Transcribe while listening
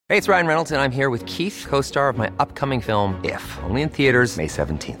Hey, it's Ryan Reynolds, and I'm here with Keith, co-star of my upcoming film, If, only in theaters May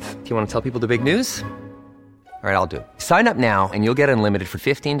 17th. Do you want to tell people the big news? All right, I'll do it. Sign up now and you'll get unlimited for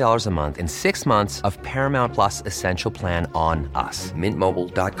 $15 a month and 6 months of Paramount Plus Essential Plan on us.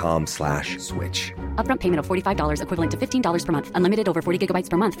 MintMobile.com/switch. Upfront payment of $45 equivalent to $15 per month. Unlimited over 40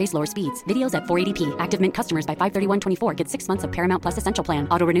 gigabytes per month. Face lower speeds. Videos at 480p. Active Mint customers by 531.24 get 6 months of Paramount Plus Essential Plan.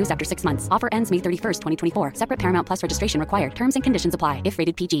 Auto renews after 6 months. Offer ends May 31st, 2024. Separate Paramount Plus registration required. Terms and conditions apply if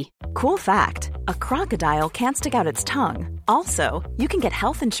rated PG. Cool fact, a crocodile can't stick out its tongue. Also, you can get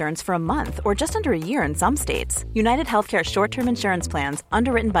health insurance for a month or just under a year in some states. United Healthcare short-term insurance plans,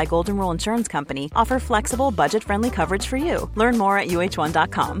 underwritten by Golden Rule Insurance Company, offer flexible, budget-friendly coverage for you. Learn more at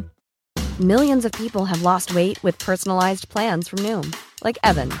uh1.com. Millions of people have lost weight with personalized plans from Noom. Like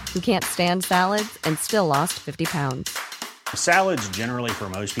Evan, who can't stand salads and still lost 50 pounds. Salads generally for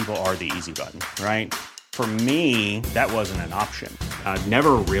most people are the easy button, right? For me, that wasn't an option. I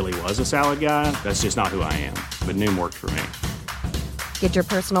never really was a salad guy. That's just not who I am. But Noom worked for me. Get your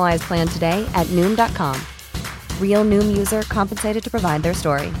personalized plan today at Noom.com. Real Noom user compensated to provide their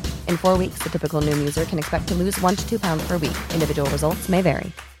story. In 4 weeks, the typical Noom user can expect to lose 1 to 2 pounds per week. Individual results may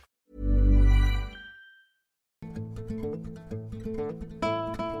vary.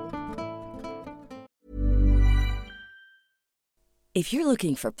 If you're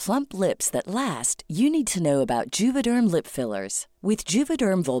looking for plump lips that last, you need to know about Juvederm lip fillers. With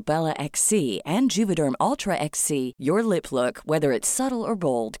Juvederm Volbella XC and Juvederm Ultra XC, your lip look, whether it's subtle or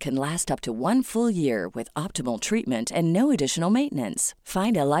bold, can last up to 1 full year with optimal treatment and no additional maintenance.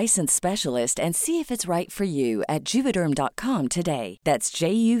 Find a licensed specialist and see if it's right for you at Juvederm.com today. That's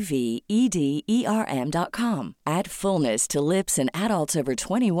JUVEDERM.com. Add fullness to lips in adults over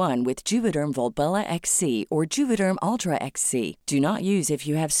 21 with Juvederm Volbella XC or Juvederm Ultra XC. Do not use if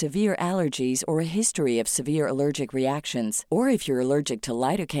you have severe allergies or a history of severe allergic reactions, or if you're allergic to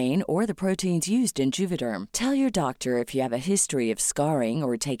lidocaine or the proteins used in Juvederm. Tell your doctor if you have a history of scarring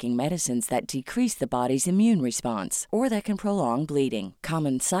or taking medicines that decrease the body's immune response or that can prolong bleeding.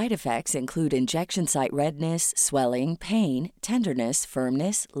 Common side effects include injection site redness, swelling, pain, tenderness,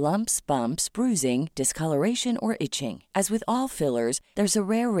 firmness, lumps, bumps, bruising, discoloration, or itching. As with all fillers, there's a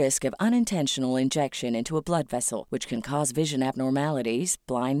rare risk of unintentional injection into a blood vessel, which can cause vision abnormalities,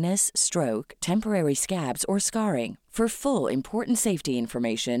 blindness, stroke, temporary scabs, or scarring. For full important safety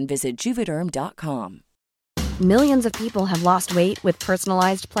information, visit Juvederm.com. Millions of people have lost weight with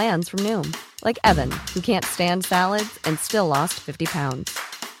personalized plans from Noom. Like Evan, who can't stand salads and still lost 50 pounds.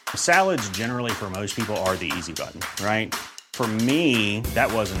 Salads generally for most people are the easy button, right? For me,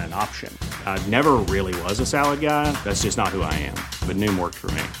 that wasn't an option. I never really was a salad guy. That's just not who I am. But Noom worked for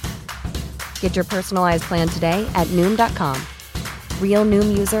me. Get your personalized plan today at Noom.com. Real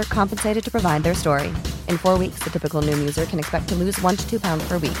Noom user compensated to provide their story. In 4 weeks, the typical Noom user can expect to lose 1 to 2 pounds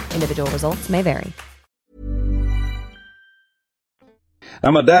per week. Individual results may vary.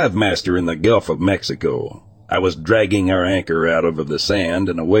 I'm a dive master in the Gulf of Mexico. I was dragging our anchor out over the sand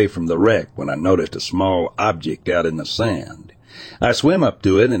and away from the wreck when I noticed a small object out in the sand. I swam up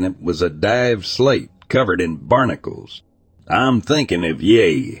to it, and it was a dive slate covered in barnacles. I'm thinking of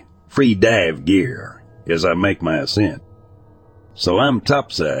free dive gear as I make my ascent. So I'm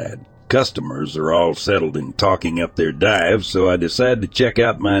topside. Customers are all settled in talking up their dives, so I decided to check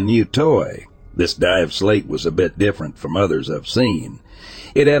out my new toy. This dive slate was a bit different from others I've seen.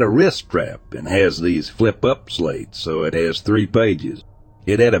 It had a wrist strap and has these flip-up slates, so it has 3 pages.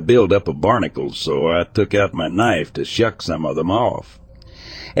 It had a build-up of barnacles, so I took out my knife to shuck some of them off.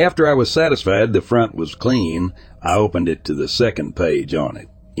 After I was satisfied the front was clean, I opened it to the second page on it.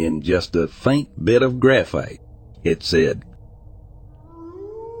 In just a faint bit of graphite, it said,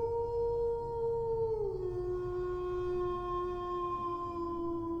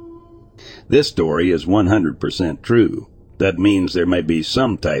 "This story is 100% true. That means there may be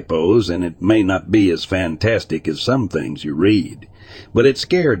some typos, and it may not be as fantastic as some things you read. But it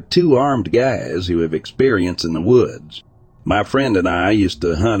scared 2 armed guys who have experience in the woods. My friend and I used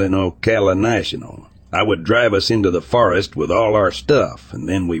to hunt in Ocala National. I would drive us into the forest with all our stuff, and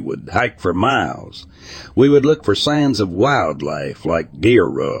then we would hike for miles. We would look for signs of wildlife like deer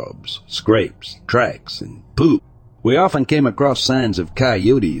rubs, scrapes, tracks, and poop. We often came across signs of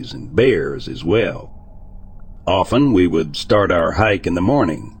coyotes and bears as well. Often we would start our hike in the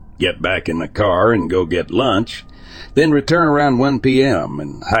morning, get back in the car and go get lunch, then return around 1 p.m.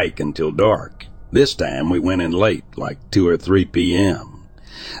 and hike until dark. This time we went in late, like 2 or 3 p.m.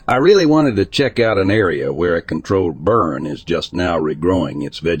 I really wanted to check out an area where a controlled burn is just now regrowing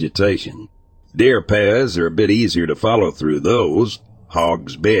its vegetation. Deer paths are a bit easier to follow through those.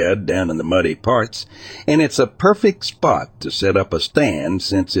 Hog's Bed down in the muddy parts, and it's a perfect spot to set up a stand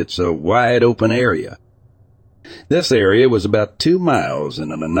since it's a wide open area. This area was about 2 miles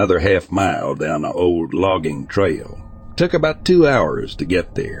and another half-mile down an old logging trail. Took about 2 hours to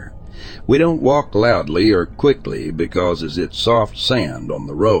get there. We don't walk loudly or quickly because it's soft sand on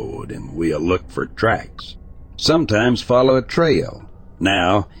the road and we'll look for tracks. Sometimes follow a trail.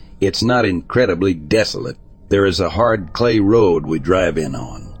 Now, it's not incredibly desolate. There is a hard clay road we drive in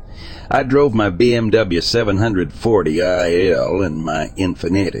on. I drove my BMW 740 IL and my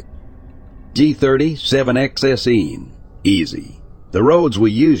Infinitic. G30 7XSE. Easy. The roads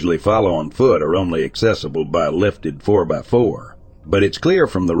we usually follow on foot are only accessible by a lifted 4x4, but it's clear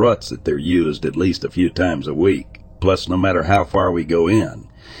from the ruts that they're used at least a few times a week. Plus, no matter how far we go in,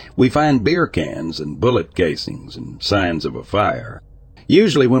 we find beer cans and bullet casings and signs of a fire.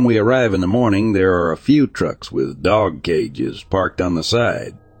 Usually when we arrive in the morning, there are a few trucks with dog cages parked on the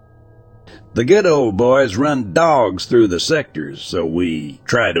side. The good old boys run dogs through the sectors, so we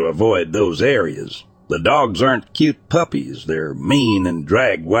try to avoid those areas. The dogs aren't cute puppies, they're mean and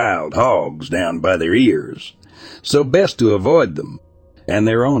drag wild hogs down by their ears. So best to avoid them, and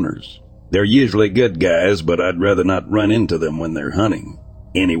their owners. They're usually good guys, but I'd rather not run into them when they're hunting.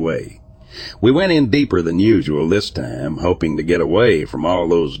 Anyway, we went in deeper than usual this time, hoping to get away from all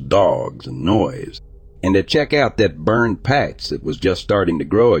those dogs and noise, and to check out that burned patch that was just starting to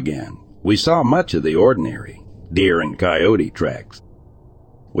grow again. We saw much of the ordinary, deer and coyote tracks.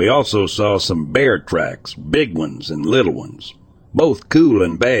 We also saw some bear tracks, big ones and little ones, both cool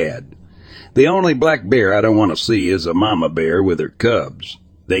and bad. The only black bear I don't want to see is a mama bear with her cubs.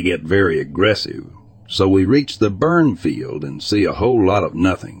 They get very aggressive. So we reach the burn field and see a whole lot of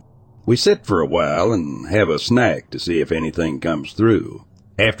nothing. We sit for a while and have a snack to see if anything comes through.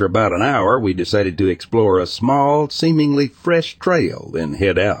 After about an hour, we decided to explore a small, seemingly fresh trail, then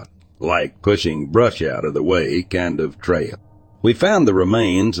head out, like pushing brush out of the way kind of trail. We found the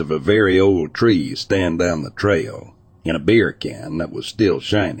remains of a very old tree stand down the trail, and a beer can that was still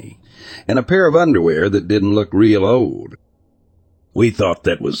shiny, and a pair of underwear that didn't look real old. We thought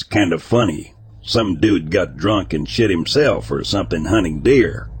that was kind of funny. Some dude got drunk and shit himself or something hunting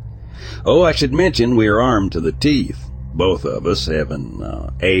deer. Oh, I should mention we are armed to the teeth, both of us have an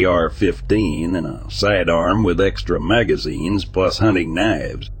AR-15 and a sidearm with extra magazines plus hunting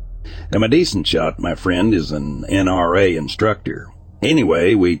knives. I'm a decent shot, my friend is an NRA instructor.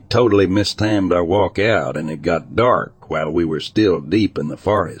 Anyway, we totally mistimed our walk out and it got dark while we were still deep in the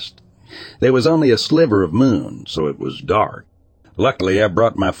forest. There was only a sliver of moon, so it was dark. Luckily, I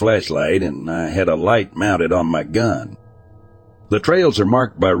brought my flashlight and I had a light mounted on my gun. The trails are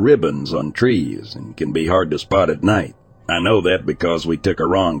marked by ribbons on trees and can be hard to spot at night. I know that because we took a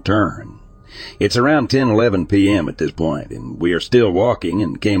wrong turn. It's around 10:11 p.m. at this point, and we are still walking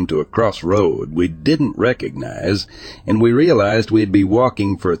and came to a crossroad we didn't recognize, and we realized we'd be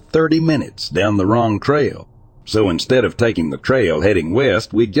walking for 30 minutes down the wrong trail. So instead of taking the trail heading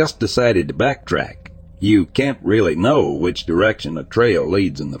west, we just decided to backtrack. You can't really know which direction a trail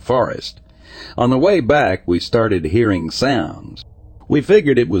leads in the forest. On the way back, we started hearing sounds. We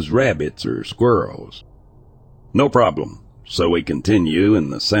figured it was rabbits or squirrels. No problem. So we continue,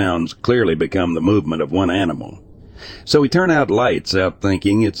 and the sounds clearly become the movement of one animal. So we turn out lights out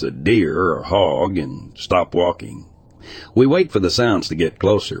thinking it's a deer or hog and stop walking. We wait for the sounds to get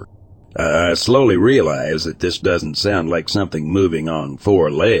closer. I slowly realize that this doesn't sound like something moving on 4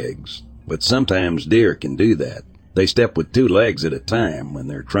 legs, but sometimes deer can do that. They step with 2 legs at a time when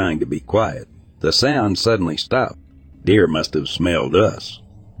they're trying to be quiet. The sound suddenly stopped. Deer must have smelled us,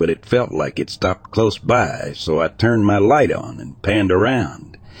 but it felt like it stopped close by, so I turned my light on and panned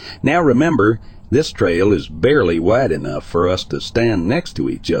around. Now remember, this trail is barely wide enough for us to stand next to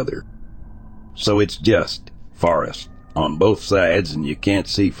each other. So it's just forest on both sides and you can't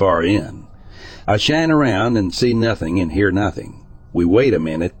see far in. I shine around and see nothing and hear nothing. We wait a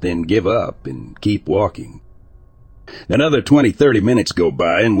minute, then give up and keep walking. Another 20-30 minutes go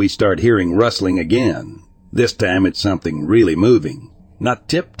by and we start hearing rustling again. This time it's something really moving, not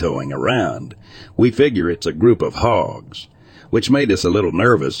tiptoeing around. We figure it's a group of hogs, which made us a little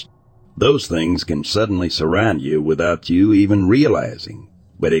nervous. Those things can suddenly surround you without you even realizing,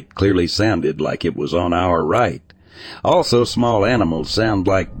 but it clearly sounded like it was on our right. Also, small animals sound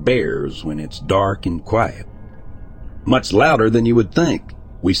like bears when it's dark and quiet. Much louder than you would think.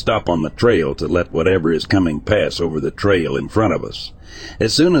 We stop on the trail to let whatever is coming pass over the trail in front of us.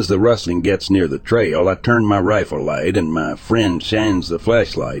 As soon as the rustling gets near the trail, I turn my rifle light and my friend shines the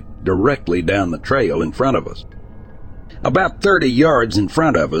flashlight directly down the trail in front of us. About 30 yards in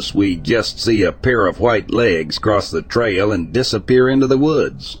front of us, we just see a pair of white legs cross the trail and disappear into the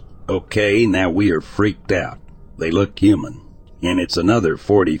woods. Okay, now we are freaked out. They look human. And it's another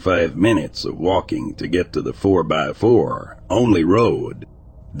 45 minutes of walking to get to the 4x4, only road.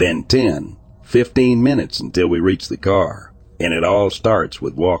 Then 10, 15 minutes until we reach the car. And it all starts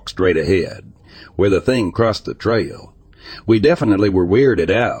with walk straight ahead, where the thing crossed the trail. We definitely were weirded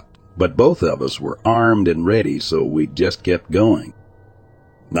out, but both of us were armed and ready, so we just kept going.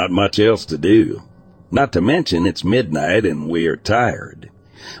 Not much else to do. Not to mention it's midnight and we are tired.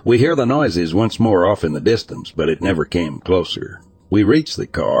 We hear the noises once more off in the distance, but it never came closer. We reach the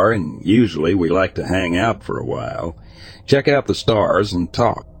car, and usually we like to hang out for a while, check out the stars and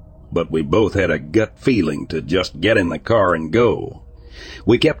talk. But we both had a gut feeling to just get in the car and go.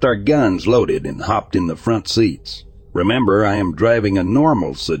 We kept our guns loaded and hopped in the front seats. Remember, I am driving a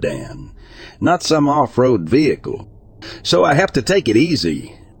normal sedan, not some off-road vehicle. So I have to take it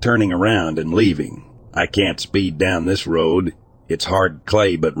easy, turning around and leaving. I can't speed down this road. It's hard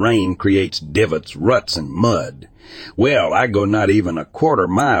clay, but rain creates divots, ruts, and mud. Well, I go not even a quarter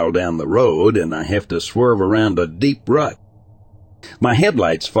mile down the road, and I have to swerve around a deep rut. My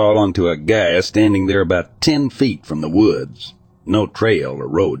headlights fall onto a guy standing there about 10 feet from the woods. No trail or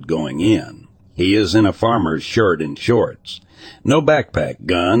road going in. He is in a farmer's shirt and shorts. No backpack,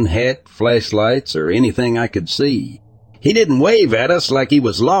 gun, hat, flashlights, or anything I could see. He didn't wave at us like he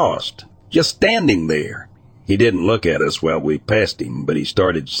was lost, just standing there. He didn't look at us while we passed him, but he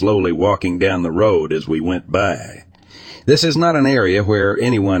started slowly walking down the road as we went by. This is not an area where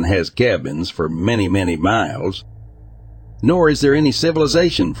anyone has cabins for many, many miles, nor is there any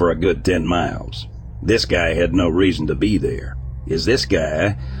civilization for a good 10 miles. This guy had no reason to be there. Is this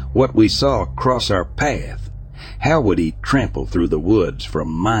guy what we saw cross our path? How would he trample through the woods for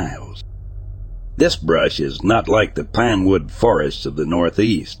miles? This brush is not like the pinewood forests of the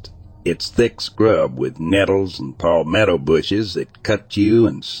Northeast. It's thick scrub with nettles and palmetto bushes that cut you,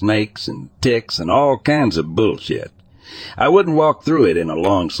 and snakes and ticks and all kinds of bullshit. I wouldn't walk through it in a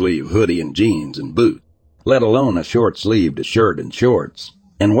long-sleeve hoodie and jeans and boots, let alone a short-sleeved shirt and shorts.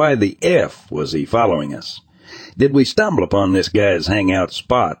 And why the F was he following us? Did we stumble upon this guy's hangout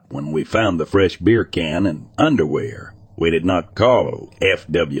spot when we found the fresh beer can and underwear? We did not call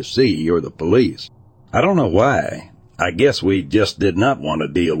FWC or the police. I don't know why. I guess we just did not want to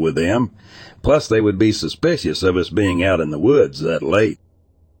deal with them. Plus, they would be suspicious of us being out in the woods that late.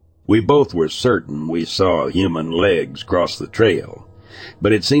 We both were certain we saw human legs cross the trail,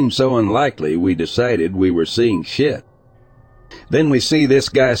 but it seemed so unlikely we decided we were seeing shit. Then we see this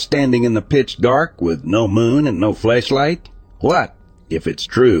guy standing in the pitch dark with no moon and no flashlight. What? If it's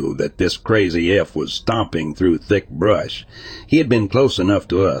true that this crazy F was stomping through thick brush, he had been close enough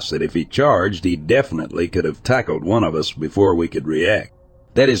to us that if he charged, he definitely could have tackled one of us before we could react.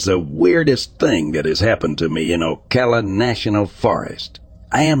 That is the weirdest thing that has happened to me in Ocala National Forest.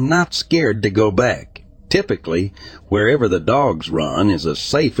 I am not scared to go back. Typically, wherever the dogs run is a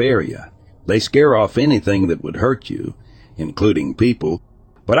safe area. They scare off anything that would hurt you, including people.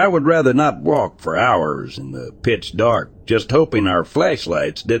 But I would rather not walk for hours in the pitch dark, just hoping our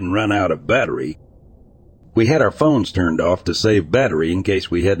flashlights didn't run out of battery. We had our phones turned off to save battery in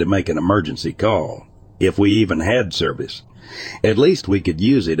case we had to make an emergency call, if we even had service. At least we could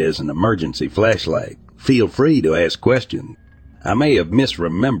use it as an emergency flashlight. Feel free to ask questions. I may have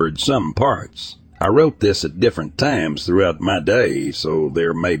misremembered some parts. I wrote this at different times throughout my day, so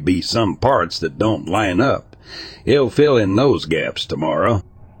there may be some parts that don't line up. He'll fill in those gaps tomorrow.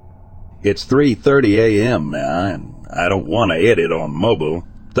 It's 3:30 a.m. now, and I don't want to edit on mobile.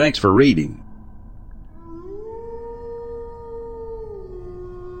 Thanks for reading.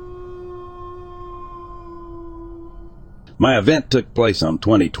 My event took place on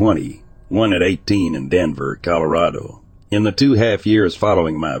 2020, one at 18 in Denver, Colorado. In the 2.5 years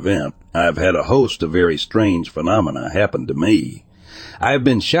following my event, I've had a host of very strange phenomena happen to me. I've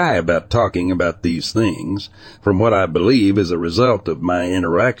been shy about talking about these things, from what I believe is a result of my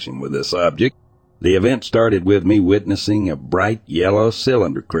interaction with this object. The event started with me witnessing a bright yellow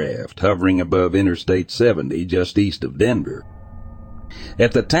cylinder craft hovering above Interstate 70 just east of Denver.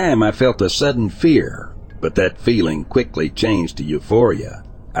 At the time, I felt a sudden fear, but that feeling quickly changed to euphoria.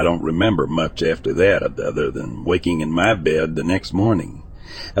 I don't remember much after that other than waking in my bed the next morning.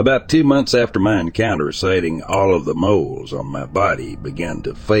 About 2 months after my encounter, sighting, all of the moles on my body began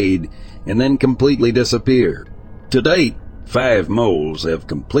to fade and then completely disappear. To date, 5 moles have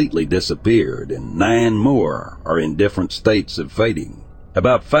completely disappeared and 9 more are in different states of fading.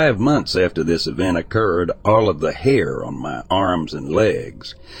 About 5 months after this event occurred, all of the hair on my arms and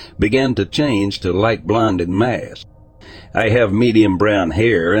legs began to change to light blonde in mass. I have medium brown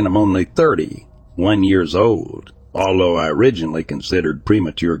hair and I'm only 31 years old. Although I originally considered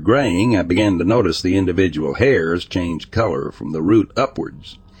premature graying, I began to notice the individual hairs change color from the root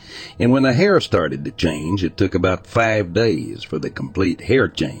upwards. And when the hair started to change, it took about 5 days for the complete hair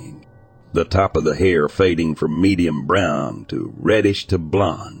change. The top of the hair fading from medium brown to reddish to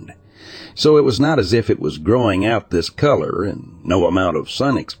blonde. So it was not as if it was growing out this color, and no amount of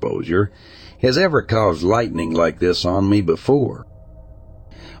sun exposure has ever caused lightning like this on me before.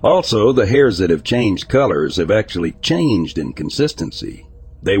 Also, the hairs that have changed colors have actually changed in consistency.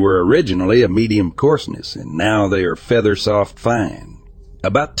 They were originally a medium coarseness, and now they are feather-soft fine.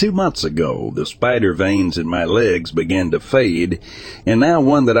 About 2 months ago, the spider veins in my legs began to fade, and now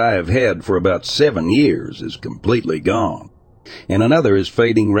one that I have had for about 7 years is completely gone, and another is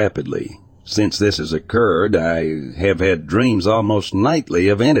fading rapidly. Since this has occurred, I have had dreams almost nightly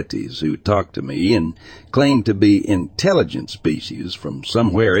of entities who talk to me and claim to be intelligent species from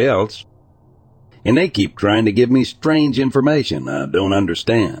somewhere else, and they keep trying to give me strange information I don't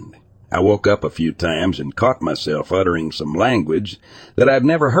understand. I woke up a few times and caught myself uttering some language that I've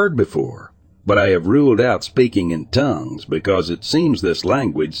never heard before, but I have ruled out speaking in tongues because it seems this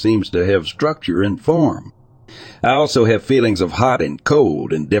language seems to have structure and form. I also have feelings of hot and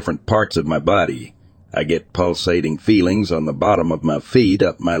cold in different parts of my body. I get pulsating feelings on the bottom of my feet,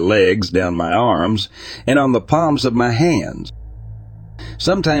 up my legs, down my arms, and on the palms of my hands.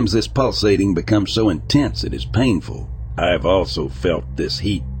 Sometimes this pulsating becomes so intense it is painful. I have also felt this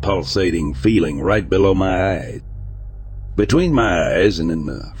heat pulsating feeling right below my eyes. Between my eyes and in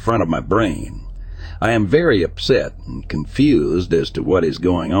the front of my brain, I am very upset and confused as to what is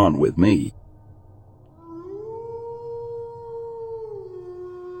going on with me.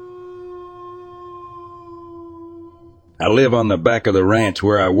 I live on the back of the ranch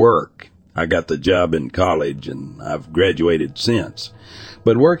where I work. I got the job in college, and I've graduated since.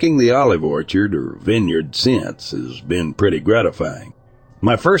 But working the olive orchard or vineyard since has been pretty gratifying.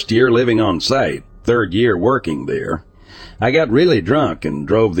 My first year living on site, third year working there, I got really drunk and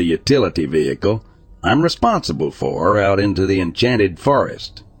drove the utility vehicle I'm responsible for out into the enchanted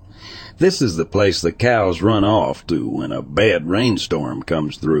forest. This is the place the cows run off to when a bad rainstorm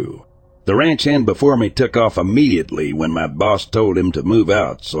comes through. The ranch hand before me took off immediately when my boss told him to move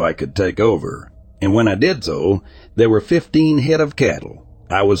out so I could take over. And when I did so, there were 15 head of cattle.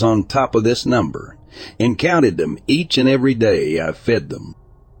 I was on top of this number, and counted them each and every day I fed them.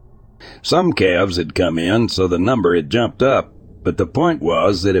 Some calves had come in, so the number had jumped up, but the point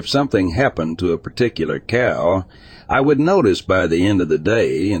was that if something happened to a particular cow, I would notice by the end of the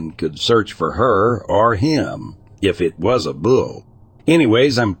day and could search for her or him, if it was a bull.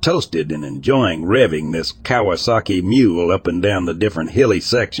 Anyways, I'm toasted and enjoying revving this Kawasaki mule up and down the different hilly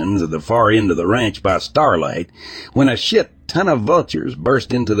sections of the far end of the ranch by starlight when a shit ton of vultures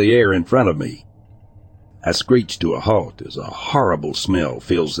burst into the air in front of me. I screech to a halt as a horrible smell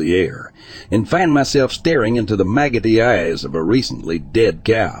fills the air and find myself staring into the maggoty eyes of a recently dead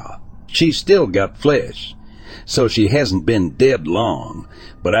cow. She's still got flesh, so she hasn't been dead long,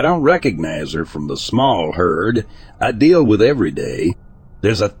 but I don't recognize her from the small herd I deal with every day.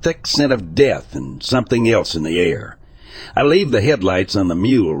 There's a thick scent of death and something else in the air. I leave the headlights on the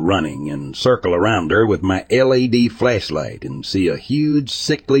mule running and circle around her with my LED flashlight and see a huge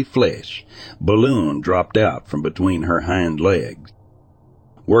sickly flesh balloon dropped out from between her hind legs.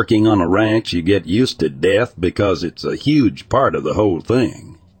 Working on a ranch, you get used to death because it's a huge part of the whole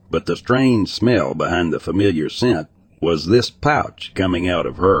thing. But the strange smell behind the familiar scent was this pouch coming out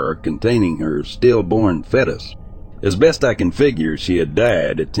of her containing her stillborn fetus. As best I can figure, she had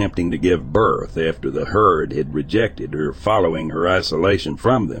died attempting to give birth after the herd had rejected her following her isolation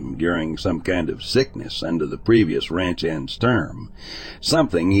from them during some kind of sickness under the previous ranch hand's term,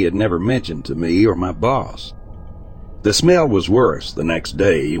 something he had never mentioned to me or my boss. The smell was worse the next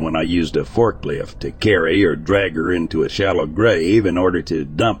day when I used a forklift to carry or drag her into a shallow grave in order to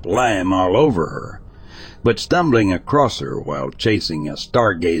dump lime all over her. But stumbling across her while chasing a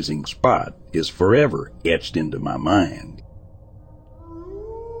stargazing spot is forever etched into my mind.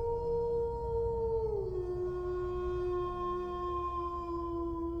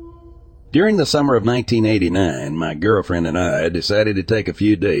 During the summer of 1989, my girlfriend and I decided to take a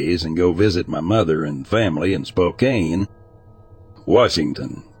few days and go visit my mother and family in Spokane,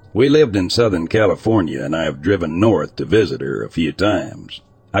 Washington. We lived in Southern California, and I have driven north to visit her a few times.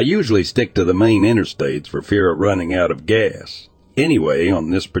 I usually stick to the main interstates for fear of running out of gas. Anyway,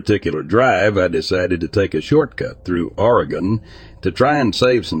 on this particular drive, I decided to take a shortcut through Oregon to try and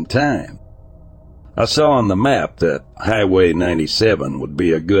save some time. I saw on the map that Highway 97 would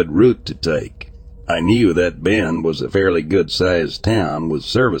be a good route to take. I knew that Bend was a fairly good-sized town with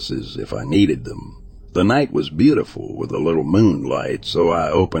services if I needed them. The night was beautiful with a little moonlight, so I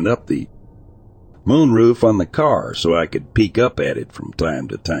opened up the moonroof on the car so I could peek up at it from time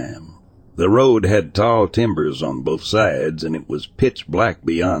to time. The road had tall timbers on both sides, and it was pitch black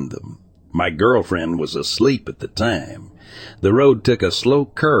beyond them. My girlfriend was asleep at the time. The road took a slow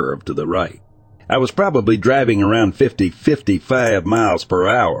curve to the right. I was probably driving around 55 miles per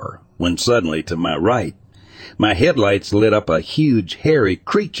hour when suddenly, to my right, my headlights lit up a huge, hairy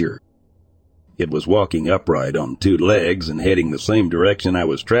creature. It was walking upright on two legs and heading the same direction I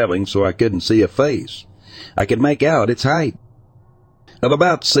was traveling, so I couldn't see a face. I could make out its height of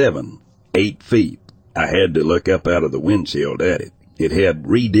about 7-8 feet. I had to look up out of the windshield at it. It had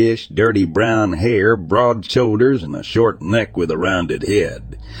reddish, dirty brown hair, broad shoulders, and a short neck with a rounded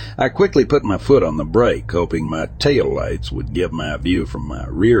head. I quickly put my foot on the brake, hoping my tail lights would give my view from my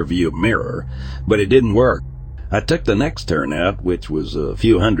rear view mirror, but it didn't work. I took the next turnout, which was a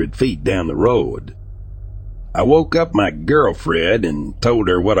few hundred feet down the road. I woke up my girlfriend and told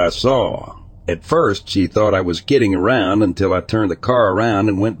her what I saw. At first, she thought I was kidding around until I turned the car around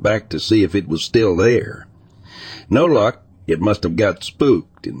and went back to see if it was still there. No luck. It must have got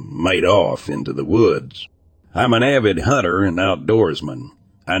spooked and made off into the woods. I'm an avid hunter and outdoorsman.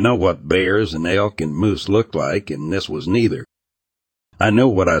 I know what bears and elk and moose look like, and this was neither. I know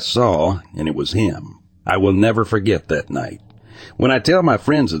what I saw, and it was him. I will never forget that night. When I tell my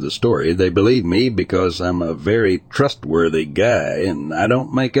friends of the story, they believe me because I'm a very trustworthy guy, and I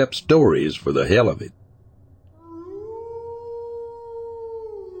don't make up stories for the hell of it.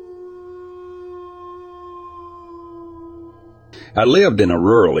 I lived in a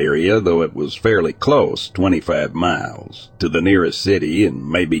rural area, though it was fairly close, 25 miles, to the nearest city and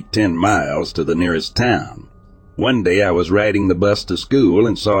maybe 10 miles to the nearest town. One day I was riding the bus to school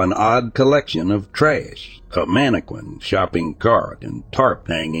and saw an odd collection of trash, a mannequin, shopping cart, and tarp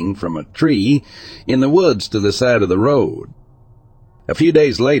hanging from a tree in the woods to the side of the road. A few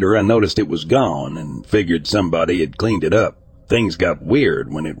days later I noticed it was gone and figured somebody had cleaned it up. Things got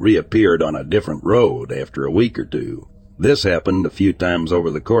weird when it reappeared on a different road after a week or two. This happened a few times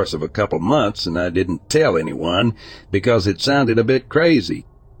over the course of a couple months, and I didn't tell anyone because it sounded a bit crazy.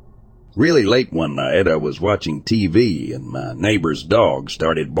 Really late one night, I was watching TV, and my neighbor's dog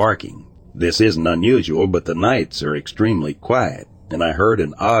started barking. This isn't unusual, but the nights are extremely quiet, and I heard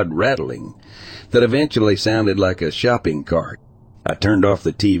an odd rattling that eventually sounded like a shopping cart. I turned off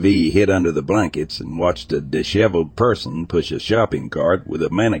the TV, hid under the blankets, and watched a disheveled person push a shopping cart with a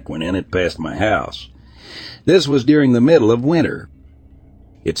mannequin in it past my house. This was during the middle of winter.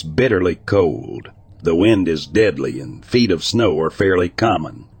 It's bitterly cold. The wind is deadly, and feet of snow are fairly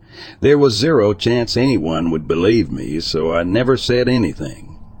common. There was zero chance anyone would believe me, so I never said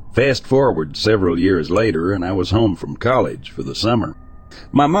anything. Fast forward several years later, and I was home from college for the summer.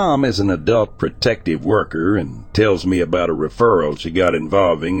 My mom is an adult protective worker and tells me about a referral she got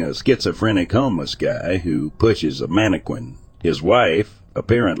involving a schizophrenic homeless guy who pushes a mannequin, his wife,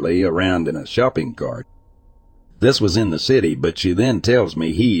 apparently, around in a shopping cart. This was in the city, but she then tells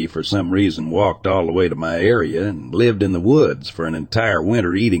me he, for some reason, walked all the way to my area and lived in the woods for an entire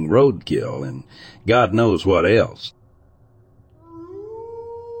winter eating roadkill and God knows what else.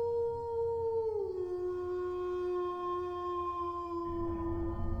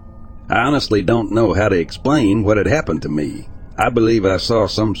 I honestly don't know how to explain what had happened to me. I believe I saw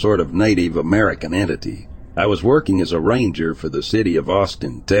some sort of Native American entity. I was working as a ranger for the city of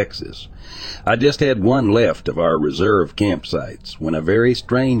Austin, Texas. I just had one left of our reserve campsites when a very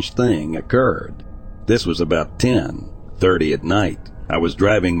strange thing occurred. This was about 10:30 at night. I was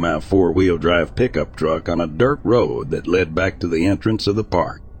driving my four-wheel drive pickup truck on a dirt road that led back to the entrance of the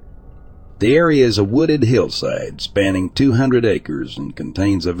park. The area is a wooded hillside spanning 200 acres and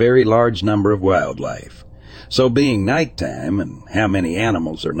contains a very large number of wildlife. So being nighttime and how many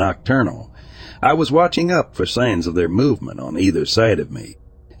animals are nocturnal, I was watching up for signs of their movement on either side of me.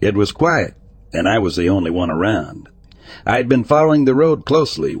 It was quiet, and I was the only one around. I had been following the road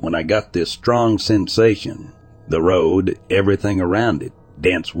closely when I got this strong sensation. The road, everything around it,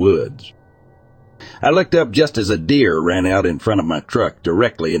 dense woods. I looked up just as a deer ran out in front of my truck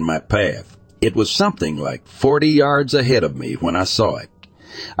directly in my path. It was something like 40 yards ahead of me when I saw it.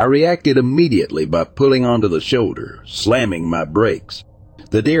 I reacted immediately by pulling onto the shoulder, slamming my brakes.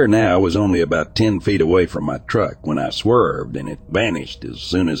 The deer now was only about 10 feet away from my truck when I swerved, and it vanished as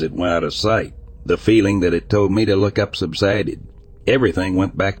soon as it went out of sight. The feeling that it told me to look up subsided. Everything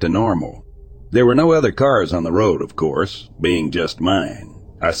went back to normal. There were no other cars on the road, of course, being just mine.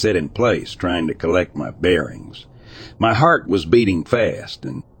 I sat in place, trying to collect my bearings. My heart was beating fast,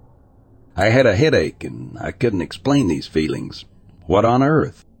 and I had a headache, and I couldn't explain these feelings. What on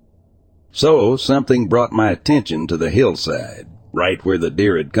earth? So something brought my attention to the hillside, right where the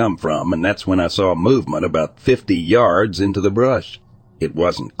deer had come from, and that's when I saw movement about 50 yards into the brush. It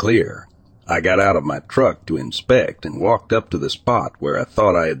wasn't clear. I got out of my truck to inspect and walked up to the spot where I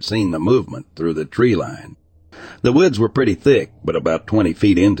thought I had seen the movement through the tree line. The woods were pretty thick, but about 20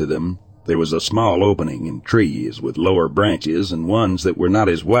 feet into them, there was a small opening in trees with lower branches and ones that were not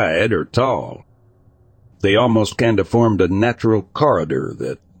as wide or tall. They almost kind of formed a natural corridor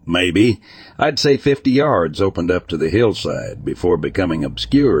that, maybe, I'd say 50 yards opened up to the hillside before becoming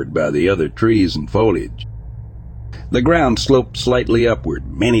obscured by the other trees and foliage. The ground sloped slightly upward,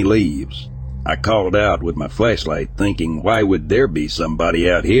 many leaves. I called out with my flashlight, thinking, why would there be somebody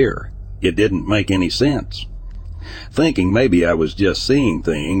out here? It didn't make any sense. Thinking maybe I was just seeing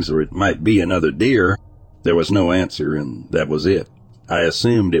things, or it might be another deer, there was no answer, and that was it. I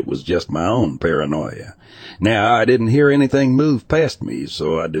assumed it was just my own paranoia. Now, I didn't hear anything move past me,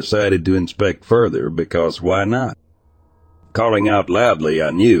 so I decided to inspect further, because why not? Calling out loudly,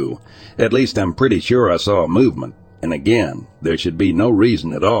 I knew. At least I'm pretty sure I saw a movement. And again, there should be no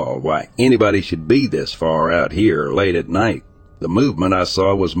reason at all why anybody should be this far out here late at night. The movement I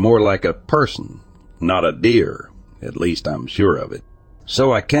saw was more like a person, not a deer. At least I'm sure of it.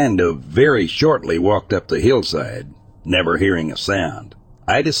 So I kind of very shortly walked up the hillside, never hearing a sound.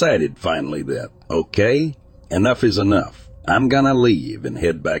 I decided finally that, okay, enough is enough. I'm gonna leave and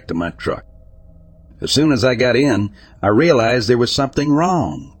head back to my truck. As soon as I got in, I realized there was something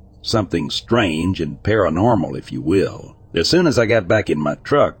wrong. Something strange and paranormal, if you will. As soon as I got back in my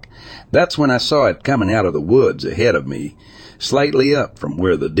truck, that's when I saw it coming out of the woods ahead of me, slightly up from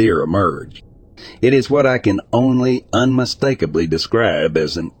where the deer emerged. It is what I can only unmistakably describe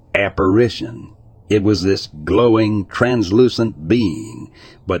as an apparition. It was this glowing, translucent being,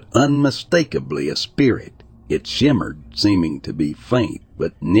 but unmistakably a spirit. It shimmered, seeming to be faint,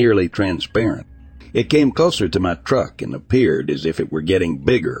 but nearly transparent. It came closer to my truck and appeared as if it were getting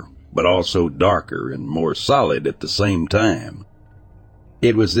bigger, but also darker and more solid at the same time.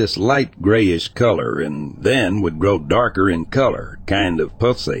 It was this light grayish color and then would grow darker in color, kind of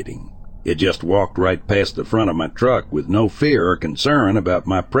pulsating. It just walked right past the front of my truck with no fear or concern about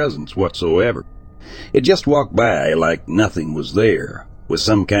my presence whatsoever. It just walked by like nothing was there, with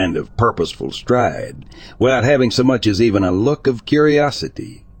some kind of purposeful stride, without having so much as even a look of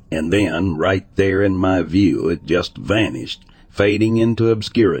curiosity. And then, right there in my view, it just vanished, fading into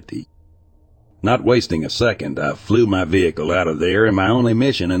obscurity. Not wasting a second, I flew my vehicle out of there, and my only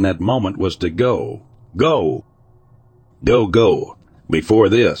mission in that moment was to go. Go! Go, go. Before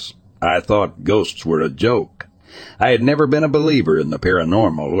this, I thought ghosts were a joke. I had never been a believer in the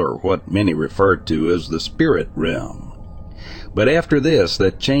paranormal, or what many referred to as the spirit realm. But after this,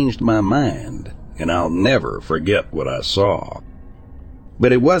 that changed my mind, and I'll never forget what I saw.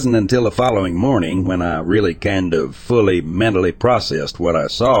 But it wasn't until the following morning when I really kind of fully mentally processed what I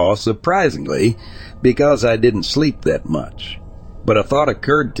saw, surprisingly, because I didn't sleep that much. But a thought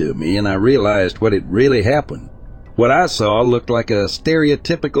occurred to me and I realized what had really happened. What I saw looked like a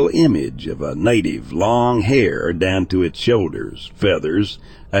stereotypical image of a native, long hair down to its shoulders, feathers,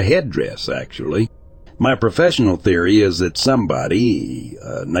 a headdress actually. My professional theory is that somebody,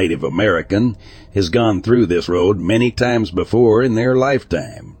 a Native American, has gone through this road many times before in their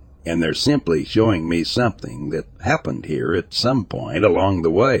lifetime, and they're simply showing me something that happened here at some point along the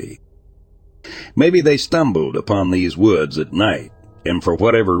way. Maybe they stumbled upon these woods at night, and for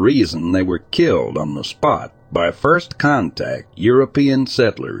whatever reason they were killed on the spot by first contact European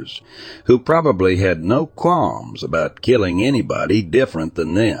settlers, who probably had no qualms about killing anybody different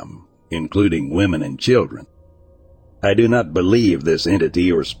than them, including women and children. I do not believe this entity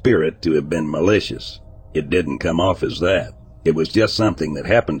or spirit to have been malicious. It didn't come off as that. It was just something that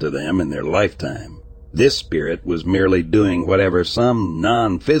happened to them in their lifetime. This spirit was merely doing whatever some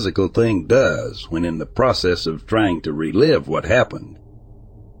non-physical thing does when in the process of trying to relive what happened.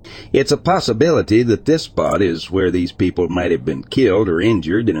 It's a possibility that this spot is where these people might have been killed or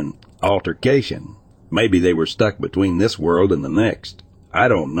injured in an altercation. Maybe they were stuck between this world and the next. I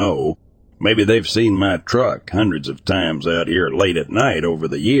don't know. Maybe they've seen my truck hundreds of times out here late at night over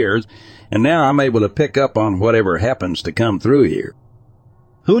the years, and now I'm able to pick up on whatever happens to come through here.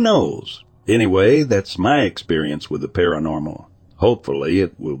 Who knows? Anyway, that's my experience with the paranormal. Hopefully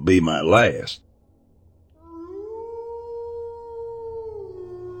it will be my last.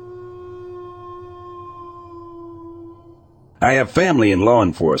 I have family in law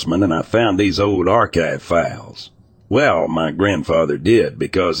enforcement, and I found these old archive files. Well, my grandfather did,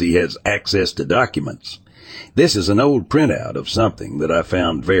 because he has access to documents. This is an old printout of something that I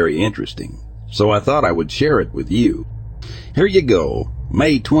found very interesting, so I thought I would share it with you. Here you go.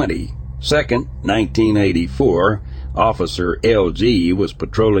 May 22nd, 1984, Officer L.G. was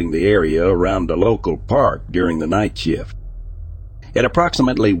patrolling the area around a local park during the night shift. At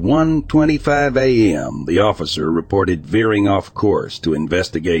approximately 1:25 a.m., the officer reported veering off course to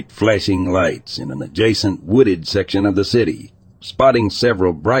investigate flashing lights in an adjacent wooded section of the city, spotting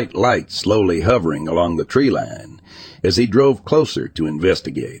several bright lights slowly hovering along the tree line. As he drove closer to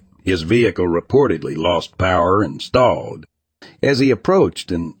investigate, his vehicle reportedly lost power and stalled. As he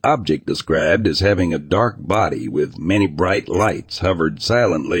approached, an object described as having a dark body with many bright lights hovered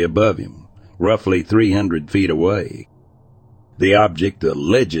silently above him, roughly 300 feet away. The object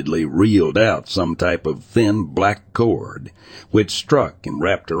allegedly reeled out some type of thin black cord, which struck and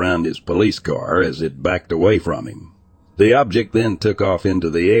wrapped around his police car as it backed away from him. The object then took off into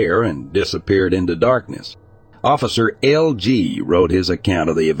the air and disappeared into darkness. Officer L.G. wrote his account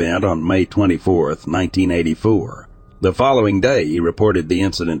of the event on May 24th, 1984. The following day, he reported the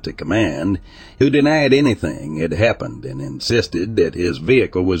incident to command, who denied anything had happened and insisted that his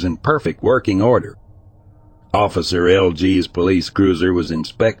vehicle was in perfect working order. Officer L.G.'s police cruiser was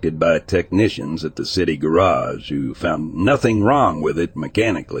inspected by technicians at the city garage who found nothing wrong with it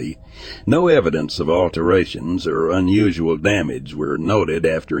mechanically. No evidence of alterations or unusual damage were noted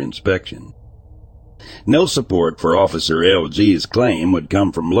after inspection. No support for Officer L.G.'s claim would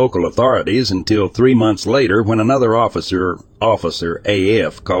come from local authorities until 3 months later when another officer, Officer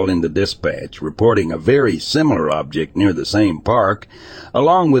A.F., called into dispatch reporting a very similar object near the same park,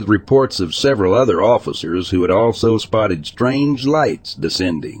 along with reports of several other officers who had also spotted strange lights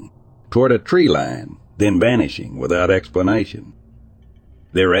descending toward a tree line, then vanishing without explanation.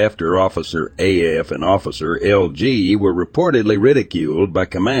 Thereafter, Officer A.F. and Officer L.G. were reportedly ridiculed by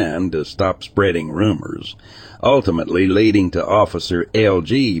command to stop spreading rumors, ultimately leading to Officer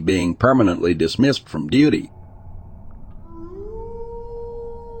L.G. being permanently dismissed from duty.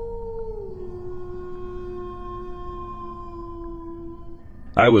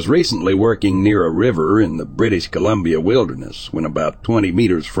 I was recently working near a river in the British Columbia wilderness when about 20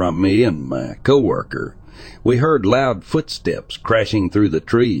 meters from me and my coworker, we heard loud footsteps crashing through the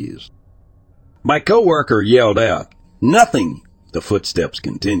trees. My coworker yelled out, "Nothing!" The footsteps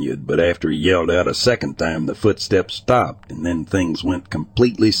continued, but after he yelled out a second time, the footsteps stopped, and then things went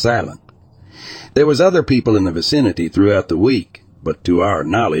completely silent. There was other people in the vicinity throughout the week, but to our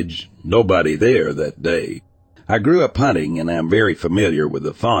knowledge, nobody there that day. I grew up hunting, and I'm very familiar with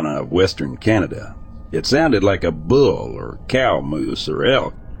the fauna of Western Canada. It sounded like a bull or cow moose or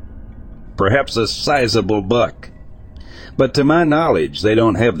elk, perhaps a sizable buck. But to my knowledge, they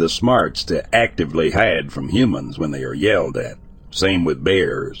don't have the smarts to actively hide from humans when they are yelled at. Same with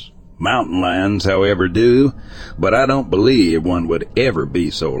bears. Mountain lions, however, do, but I don't believe one would ever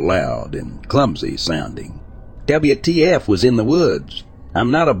be so loud and clumsy sounding. WTF was in the woods. I'm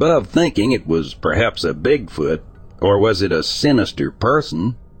not above thinking it was perhaps a Bigfoot, or was it a sinister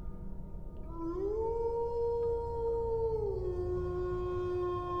person?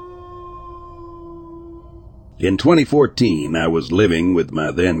 In 2014, I was living with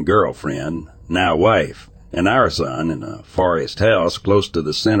my then-girlfriend, now wife, and our son in a forest house close to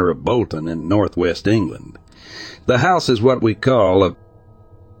the center of Bolton in northwest England. The house is what we call a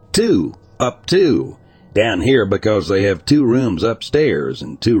up two, down here because they have 2 rooms upstairs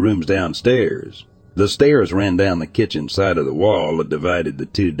and 2 rooms downstairs. The stairs ran down the kitchen side of the wall that divided the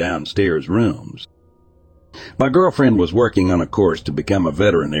 2 downstairs rooms. My girlfriend was working on a course to become a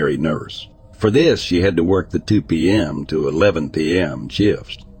veterinary nurse. For this, she had to work the 2 p.m. to 11 p.m.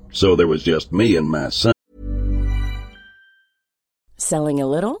 shifts, so there was just me and my son. Selling a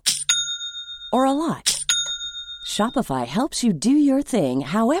little or a lot? Shopify helps you do your thing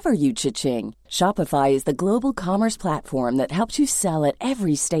however you cha-ching. Shopify is the global commerce platform that helps you sell at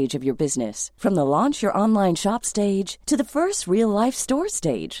every stage of your business. From the launch your online shop stage to the first real-life store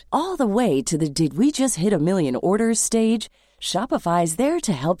stage, all the way to the did we just hit a million orders stage. Shopify is there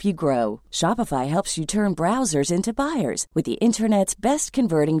to help you grow. Shopify helps you turn browsers into buyers with the internet's best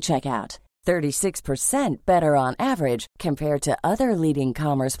converting checkout. 36% better on average compared to other leading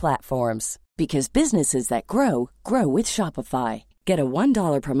commerce platforms. Because businesses that grow, grow with Shopify. Get a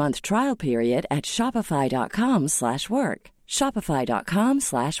 $1 per month trial period at shopify.com/work.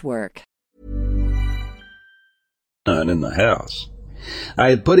 Shopify.com/work. In the house. I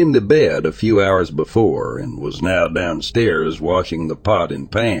had put him to bed a few hours before and was now downstairs washing the pot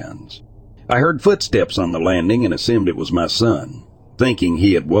and pans. I heard footsteps on the landing and assumed it was my son, thinking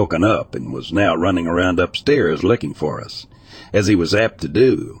he had woken up and was now running around upstairs looking for us, as he was apt to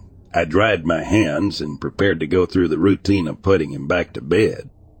do. I dried my hands and prepared to go through the routine of putting him back to bed.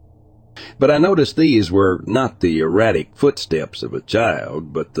 But I noticed these were not the erratic footsteps of a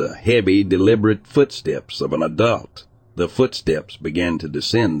child, but the heavy, deliberate footsteps of an adult. The footsteps began to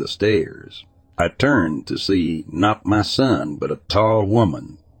descend the stairs. I turned to see not my son, but a tall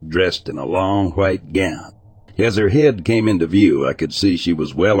woman, dressed in a long white gown. As her head came into view, I could see she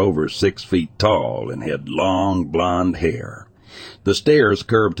was well over 6 feet tall and had long blonde hair. The stairs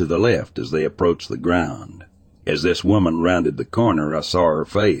curved to the left as they approached the ground. As this woman rounded the corner, I saw her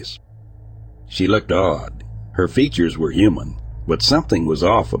face. She looked odd. Her features were human, but something was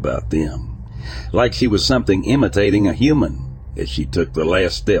off about them, like she was something imitating a human. As she took the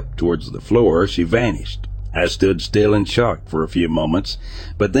last step towards the floor, she vanished. I stood still in shock for a few moments,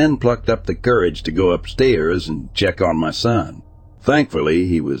 but then plucked up the courage to go upstairs and check on my son. Thankfully,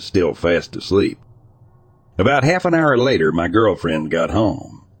 he was still fast asleep. About half an hour later, my girlfriend got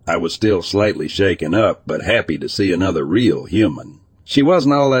home. I was still slightly shaken up, but happy to see another real human. She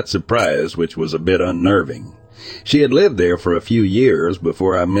wasn't all that surprised, which was a bit unnerving. She had lived there for a few years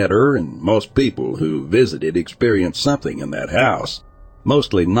before I met her, and most people who visited experienced something in that house.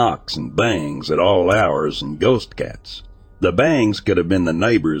 Mostly knocks and bangs at all hours and ghost cats. The bangs could have been the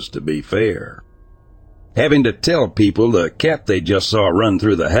neighbors, to be fair. Having to tell people the cat they just saw run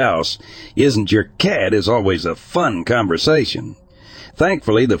through the house isn't your cat is always a fun conversation.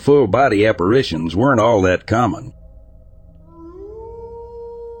 Thankfully, the full-body apparitions weren't all that common.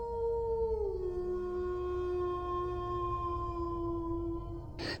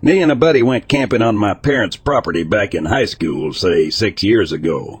 Me and a buddy went camping on my parents' property back in high school, say 6 years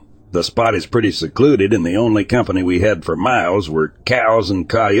ago. The spot is pretty secluded, and the only company we had for miles were cows and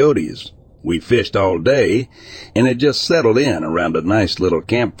coyotes. We fished all day, and had just settled in around a nice little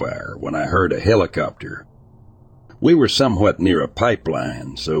campfire when I heard a helicopter. We were somewhat near a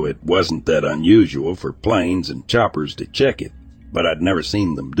pipeline, so it wasn't that unusual for planes and choppers to check it, but I'd never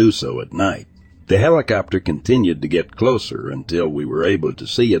seen them do so at night. The helicopter continued to get closer until we were able to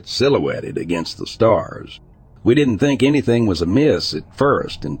see it silhouetted against the stars. We didn't think anything was amiss at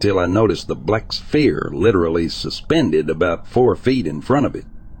first until I noticed the black sphere literally suspended about 4 feet in front of it.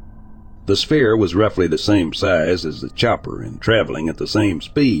 The sphere was roughly the same size as the chopper and traveling at the same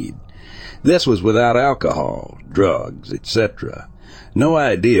speed. This was without alcohol, drugs, etc. No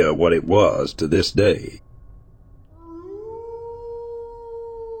idea what it was to this day.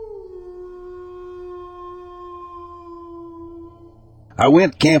 I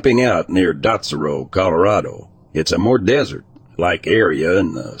went camping out near Dotsero, Colorado. It's a more desert-like area,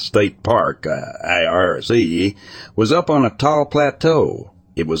 and the state park, IRC, was up on a tall plateau.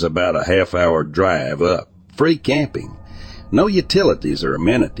 It was about a half-hour drive up. Free camping. No utilities or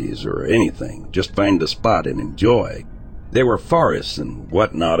amenities or anything. Just find a spot and enjoy. There were forests and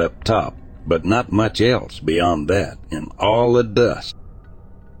whatnot up top, but not much else beyond that, and all the dust.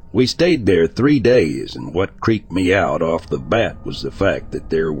 We stayed there 3 days, and what creeped me out off the bat was the fact that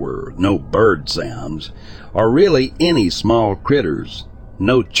there were no bird sounds, or really any small critters.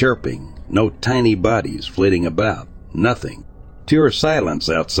 No chirping, no tiny bodies flitting about, nothing. Pure silence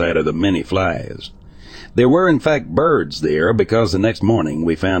outside of the many flies. There were in fact birds there, because the next morning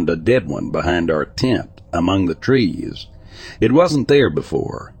we found a dead one behind our tent, among the trees. It wasn't there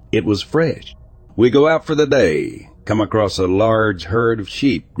before. It was fresh. We go out for the day, come across a large herd of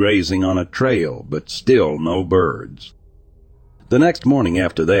sheep grazing on a trail, but still no birds. The next morning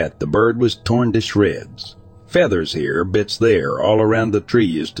after that, the bird was torn to shreds. Feathers here, bits there, all around the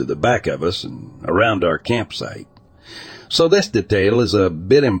trees to the back of us and around our campsite. So this detail is a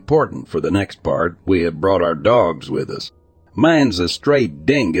bit important for the next part. We have brought our dogs with us. Mine's a stray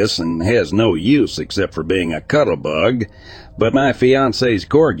dingus and has no use except for being a cuddle bug, but my fiance's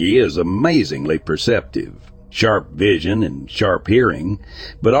corgi is amazingly perceptive. Sharp vision and sharp hearing,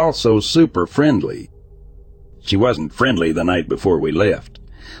 but also super friendly. She wasn't friendly the night before we left.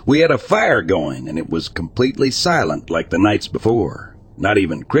 We had a fire going, and it was completely silent like the nights before. Not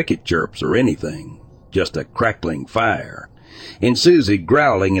even cricket chirps or anything. Just a crackling fire. And Susie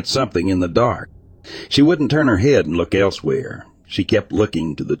growling at something in the dark. She wouldn't turn her head and look elsewhere. She kept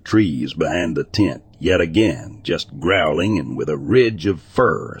looking to the trees behind the tent, yet again, just growling and with a ridge of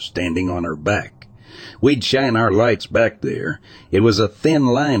fur standing on her back. We'd shine our lights back there. It was a thin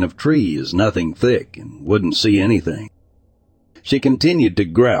line of trees, nothing thick, and wouldn't see anything. She continued to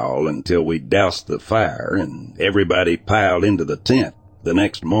growl until we doused the fire, and everybody piled into the tent. The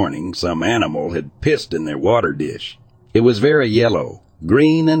next morning, some animal had pissed in their water dish. It was very yellow,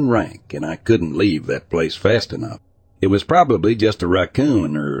 green and rank, and I couldn't leave that place fast enough. It was probably just a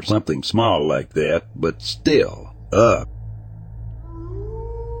raccoon or something small like that, but still, ugh.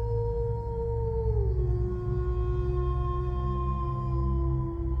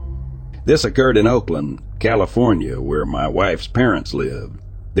 This occurred in Oakland, California, where my wife's parents lived.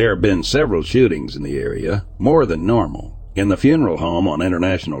 There have been several shootings in the area, more than normal, and the funeral home on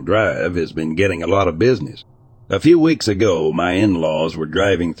International Drive has been getting a lot of business. A few weeks ago, my in-laws were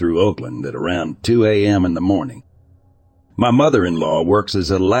driving through Oakland at around 2 a.m. in the morning. My mother-in-law works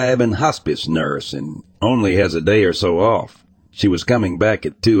as a lab and hospice nurse and only has a day or so off. She was coming back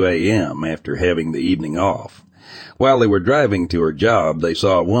at 2 a.m. after having the evening off. While they were driving to her job, they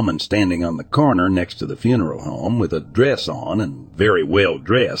saw a woman standing on the corner next to the funeral home with a dress on and very well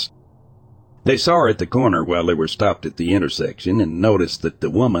dressed. They saw her at the corner while they were stopped at the intersection and noticed that the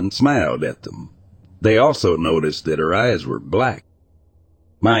woman smiled at them. They also noticed that her eyes were black.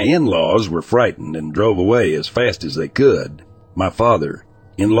 My in-laws were frightened and drove away as fast as they could. My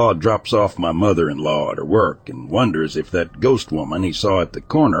father-in-law drops off my mother-in-law at her work and wonders if that ghost woman he saw at the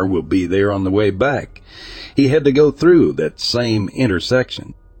corner will be there on the way back. He had to go through that same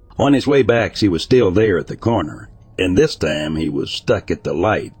intersection. On his way back, she was still there at the corner, and this time he was stuck at the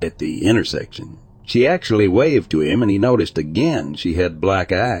light at the intersection. She actually waved to him, and he noticed again she had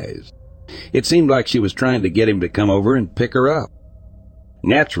black eyes. It seemed like she was trying to get him to come over and pick her up.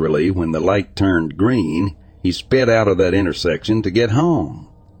 Naturally, when the light turned green, he sped out of that intersection to get home.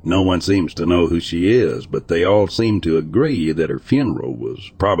 No one seems to know who she is, but they all seem to agree that her funeral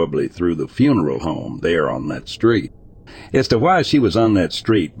was probably through the funeral home there on that street. As to why she was on that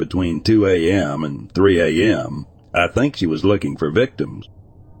street between 2 a.m. and 3 a.m., I think she was looking for victims.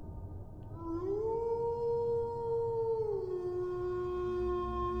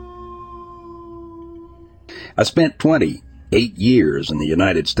 I spent 28 years in the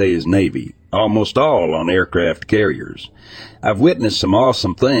United States Navy, almost all on aircraft carriers. I've witnessed some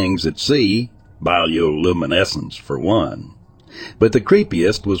awesome things at sea, bioluminescence for one. But the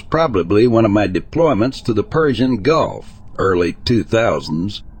creepiest was probably one of my deployments to the Persian Gulf, early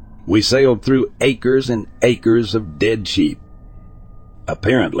 2000s. We sailed through acres and acres of dead sheep.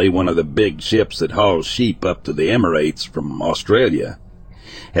 Apparently one of the big ships that hauls sheep up to the Emirates from Australia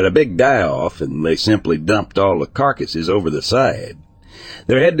had a big die-off, and they simply dumped all the carcasses over the side.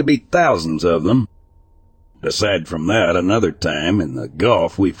 There had to be thousands of them. Aside from that, another time in the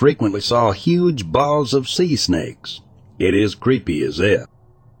Gulf, we frequently saw huge balls of sea snakes. It is creepy as that.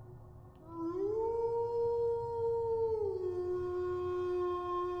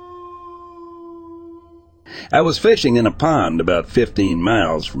 I was fishing in a pond about 15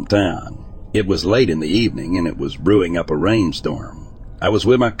 miles from town. It was late in the evening, and it was brewing up a rainstorm. I was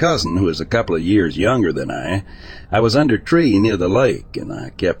with my cousin, who is a couple of years younger than I. I was under a tree near the lake, and I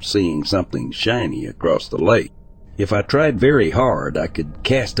kept seeing something shiny across the lake. If I tried very hard, I could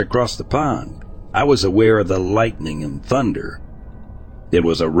cast across the pond. I was aware of the lightning and thunder. It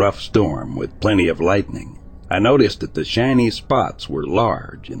was a rough storm with plenty of lightning. I noticed that the shiny spots were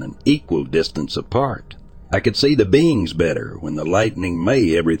large and an equal distance apart. I could see the beings better when the lightning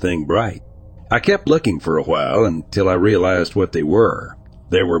made everything bright. I kept looking for a while until I realized what they were.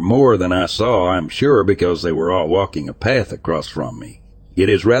 There were more than I saw, I'm sure, because they were all walking a path across from me. It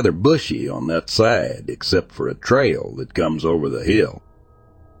is rather bushy on that side, except for a trail that comes over the hill.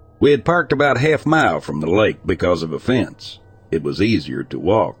 We had parked about half-mile from the lake because of a fence. It was easier to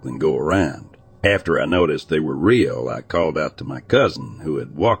walk than go around. After I noticed they were real, I called out to my cousin, who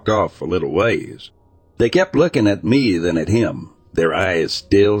had walked off a little ways. They kept looking at me, then at him, their eyes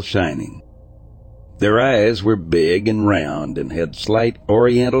still shining. Their eyes were big and round and had slight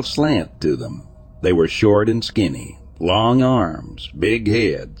oriental slant to them. They were short and skinny, long arms, big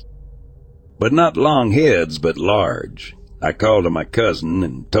heads. But not long heads, but large. I called to my cousin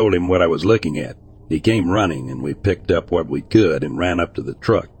and told him what I was looking at. He came running, and we picked up what we could and ran up to the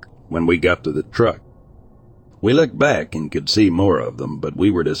truck. When we got to the truck, we looked back and could see more of them, but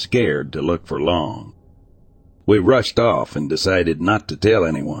we were too scared to look for long. We rushed off and decided not to tell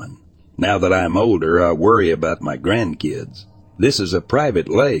anyone. Now that I'm older, I worry about my grandkids. This is a private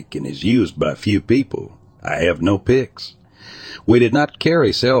lake and is used by few people. I have no pics. We did not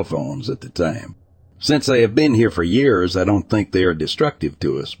carry cell phones at the time. Since they have been here for years, I don't think they are destructive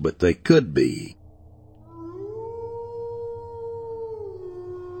to us, but they could be.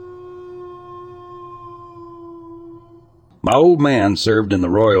 My old man served in the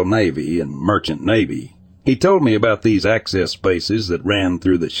Royal Navy and Merchant Navy. He told me about these access spaces that ran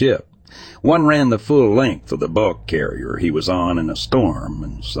through the ship. One ran the full length of the bulk carrier he was on in a storm,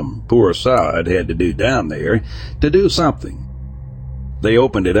 and some poor sod had to do down there to do something. They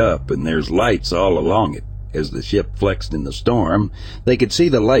opened it up, and there's lights all along it. As the ship flexed in the storm, they could see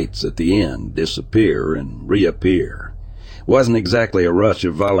the lights at the end disappear and reappear. Wasn't exactly a rush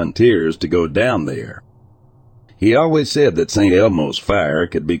of volunteers to go down there. He always said that St. Elmo's fire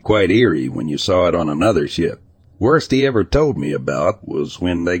could be quite eerie when you saw it on another ship. Worst he ever told me about was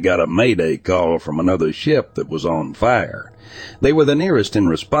when they got a mayday call from another ship that was on fire. They were the nearest and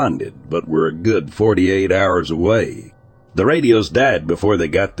responded, but were a good 48 hours away. The radios died before they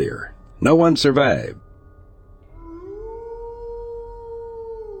got there. No one survived.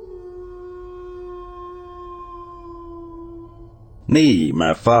 Me,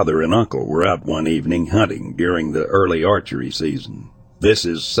 my father, and uncle were out one evening hunting during the early archery season. This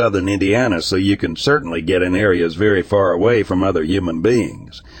is southern Indiana, so you can certainly get in areas very far away from other human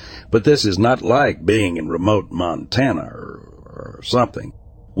beings. But this is not like being in remote Montana or something.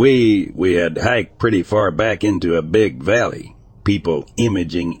 We had hiked pretty far back into a big valley. People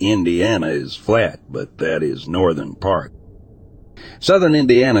imaging Indiana is flat, but that is northern part. Southern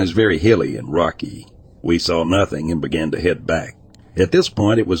Indiana is very hilly and rocky. We saw nothing and began to head back. At this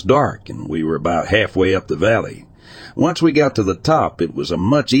point it was dark, and we were about halfway up the valley. Once we got to the top, it was a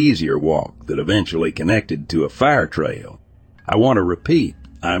much easier walk that eventually connected to a fire trail. I want to repeat,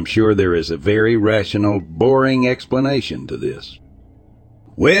 I'm sure there is a very rational, boring explanation to this.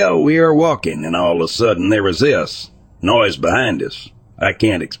 Well, we are walking, and all of a sudden there was this noise behind us. I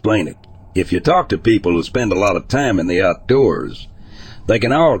can't explain it. If you talk to people who spend a lot of time in the outdoors, they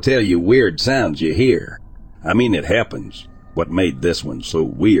can all tell you weird sounds you hear. I mean, it happens. What made this one so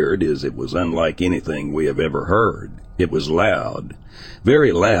weird is it was unlike anything we have ever heard. It was loud,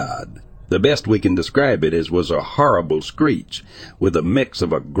 very loud. The best we can describe it as was a horrible screech with a mix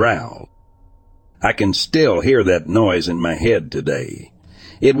of a growl. I can still hear that noise in my head today.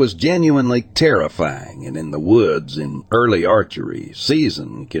 It was genuinely terrifying, and in the woods in early archery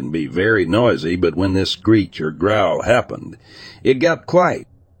season can be very noisy, but when this screech or growl happened, it got quiet.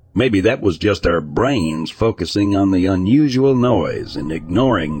 Maybe that was just our brains focusing on the unusual noise and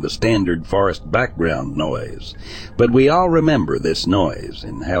ignoring the standard forest background noise. But we all remember this noise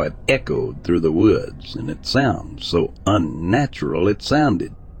and how it echoed through the woods, and it sounds so unnatural it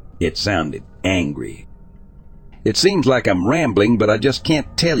sounded. It sounded angry. It seems like I'm rambling, but I just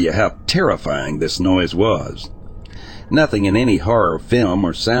can't tell you how terrifying this noise was. Nothing in any horror film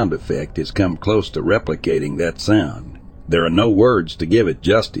or sound effect has come close to replicating that sound. There are no words to give it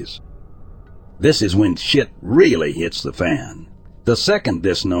justice. This is when shit really hits the fan. The second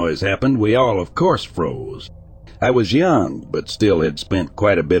this noise happened, we all, of course, froze. I was young, but still had spent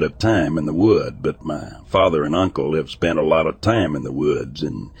quite a bit of time in the wood, but my father and uncle have spent a lot of time in the woods,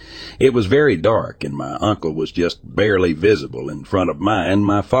 and it was very dark, and my uncle was just barely visible in front of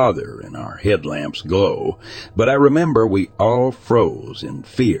my father, and our headlamps glow. But I remember we all froze in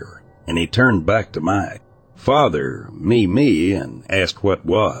fear, and he turned back to my father, me, and asked what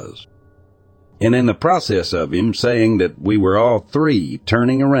was. And in the process of him saying that we were all three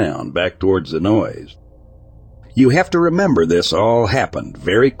turning around back towards the noise. You have to remember this all happened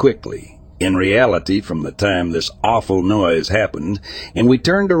very quickly. In reality, from the time this awful noise happened and we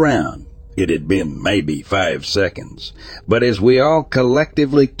turned around, it had been maybe 5 seconds. But as we all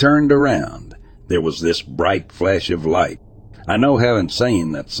collectively turned around, there was this bright flash of light. I know how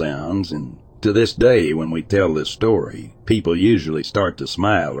insane that sounds, and to this day, when we tell this story, people usually start to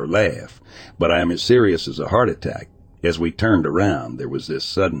smile or laugh, but I am as serious as a heart attack. As we turned around, there was this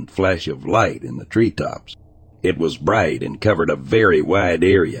sudden flash of light in the treetops. It was bright and covered a very wide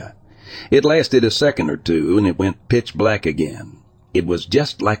area. It lasted a second or two, and it went pitch black again. It was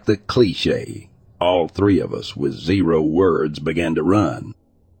just like the cliché. All three of us, with 0 words, began to run.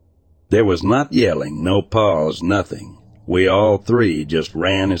 There was not yelling, no pause, nothing. We all three just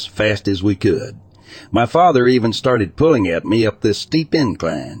ran as fast as we could. My father even started pulling at me up this steep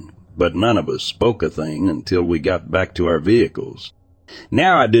incline, but none of us spoke a thing until we got back to our vehicles.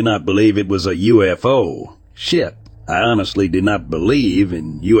 Now I do not believe it was a UFO. Shit, I honestly do not believe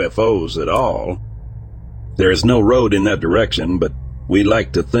in UFOs at all. There is no road in that direction, but we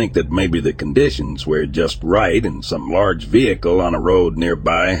like to think that maybe the conditions were just right and some large vehicle on a road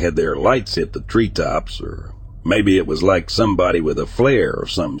nearby had their lights hit the treetops, or maybe it was like somebody with a flare or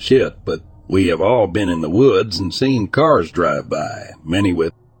some shit, but we have all been in the woods and seen cars drive by, many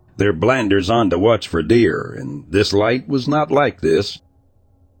with their blinders on to watch for deer, and this light was not like this.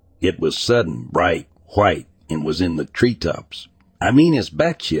 It was sudden, bright, white, and was in the treetops. I mean, as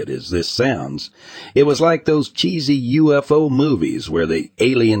batshit as this sounds, it was like those cheesy UFO movies where the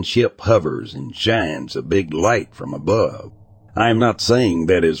alien ship hovers and shines a big light from above. I am not saying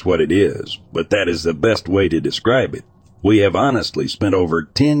that is what it is, but that is the best way to describe it. We have honestly spent over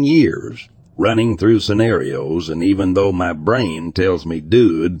 10 years running through scenarios, and even though my brain tells me,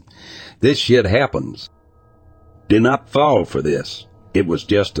 dude, this shit happens, do not fall for this. It was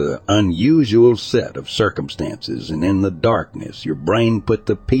just an unusual set of circumstances, and in the darkness your brain put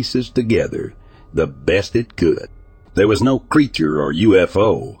the pieces together the best it could. There was no creature or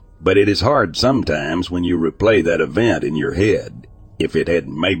UFO, but it is hard sometimes when you replay that event in your head. If it had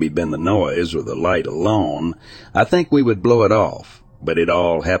maybe been the noise or the light alone, I think we would blow it off, but it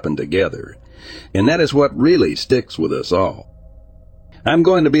all happened together. And that is what really sticks with us all. I'm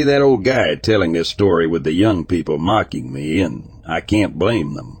going to be that old guy telling this story with the young people mocking me, and I can't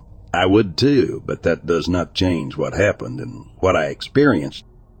blame them. I would too, but that does not change what happened and what I experienced.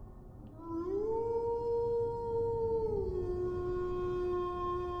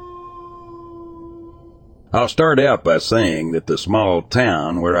 I'll start out by saying that the small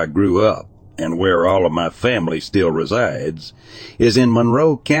town where I grew up, and where all of my family still resides, is in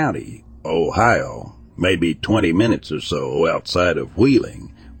Monroe County, Ohio, maybe 20 minutes or so outside of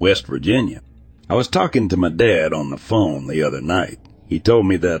Wheeling, West Virginia. I was talking to my dad on the phone the other night. He told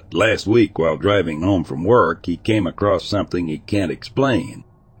me that last week while driving home from work, he came across something he can't explain.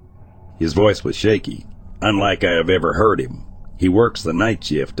 His voice was shaky, unlike I have ever heard him. He works the night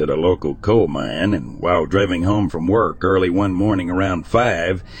shift at a local coal mine, and while driving home from work early one morning around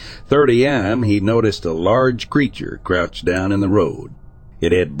 5:30 a.m., he noticed a large creature crouched down in the road.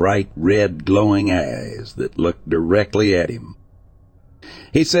 It had bright red glowing eyes that looked directly at him.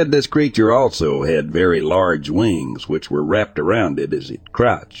 He said this creature also had very large wings which were wrapped around it as it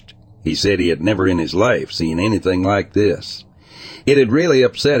crouched. He said he had never in his life seen anything like this. It had really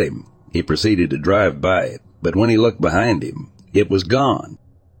upset him. He proceeded to drive by it, but when he looked behind him, it was gone.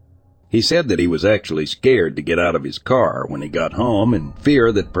 He said that he was actually scared to get out of his car when he got home in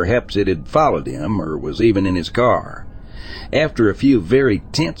fear that perhaps it had followed him or was even in his car. After a few very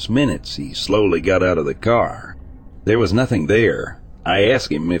tense minutes, he slowly got out of the car. There was nothing there. I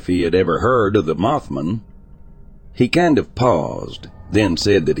asked him if he had ever heard of the Mothman. He kind of paused, then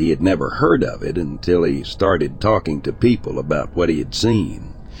said that he had never heard of it until he started talking to people about what he had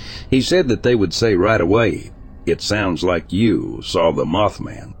seen. He said that they would say right away, "It sounds like you saw the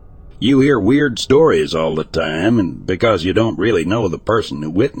Mothman." You hear weird stories all the time, and because you don't really know the person who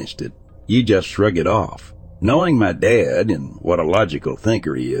witnessed it, you just shrug it off. Knowing my dad and what a logical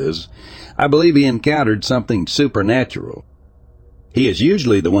thinker he is, I believe he encountered something supernatural. He is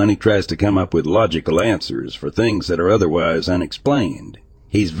usually the one who tries to come up with logical answers for things that are otherwise unexplained.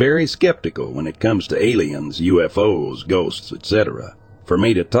 He's very skeptical when it comes to aliens, UFOs, ghosts, etc. For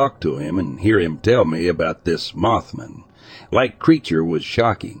me to talk to him and hear him tell me about this Mothman-like creature was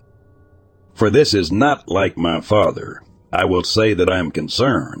shocking. For this is not like my father. I will say that I am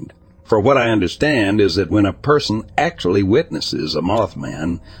concerned. For what I understand is that when a person actually witnesses a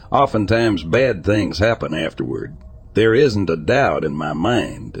Mothman, oftentimes bad things happen afterward. There isn't a doubt in my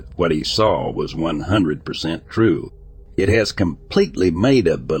mind that what he saw was 100% true. It has completely made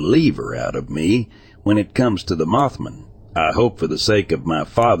a believer out of me when it comes to the Mothman. I hope for the sake of my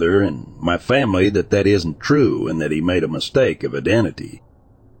father and my family that isn't true and that he made a mistake of identity.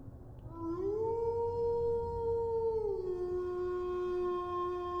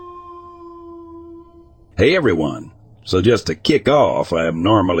 Hey everyone! So just to kick off, I am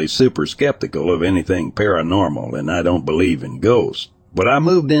normally super skeptical of anything paranormal and I don't believe in ghosts. But I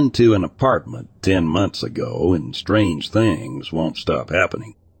moved into an apartment 10 months ago and strange things won't stop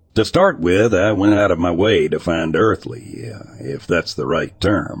happening. To start with, I went out of my way to find earthly, if that's the right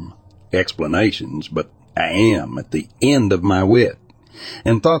term, explanations, but I am at the end of my wit,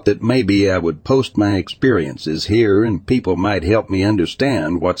 and thought that maybe I would post my experiences here and people might help me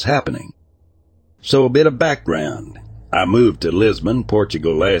understand what's happening. So a bit of background. I moved to Lisbon,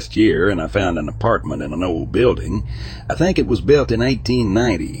 Portugal last year, and I found an apartment in an old building. I think it was built in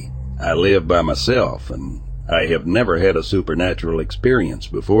 1890. I live by myself, and I have never had a supernatural experience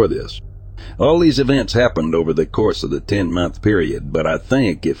before this. All these events happened over the course of the 10-month period, but I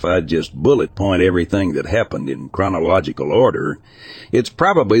think if I just bullet point everything that happened in chronological order, it's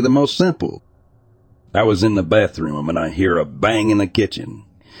probably the most simple. I was in the bathroom and I hear a bang in the kitchen.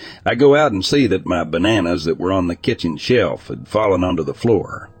 I go out and see that my bananas that were on the kitchen shelf had fallen onto the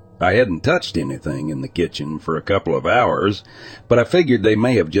floor. I hadn't touched anything in the kitchen for a couple of hours, but I figured they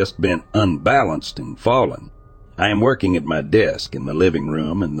may have just been unbalanced and fallen. I am working at my desk in the living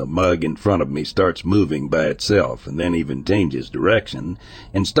room, and the mug in front of me starts moving by itself and then even changes direction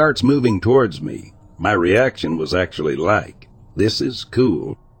and starts moving towards me. My reaction was actually like, "This is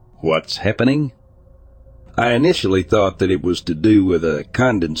cool. What's happening?" I initially thought that it was to do with a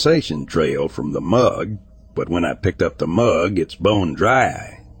condensation trail from the mug, but when I picked up the mug, it's bone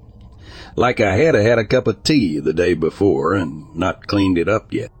dry. Like I had had a cup of tea the day before and not cleaned it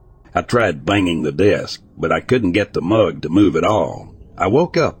up yet. I tried banging the desk, but I couldn't get the mug to move at all. I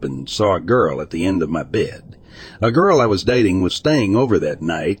woke up and saw a girl at the end of my bed. A girl I was dating was staying over that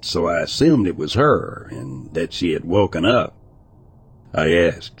night, so I assumed it was her and that she had woken up. I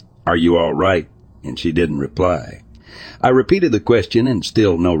asked, "Are you all right?" and she didn't reply. I repeated the question and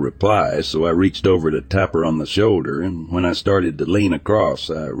still no reply, so I reached over to tap her on the shoulder, and when I started to lean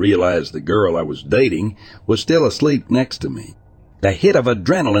across, I realized the girl I was dating was still asleep next to me. A hit of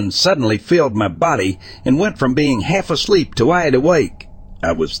adrenaline suddenly filled my body and went from being half asleep to wide awake.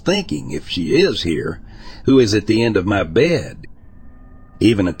 I was thinking, if she is here, who is at the end of my bed?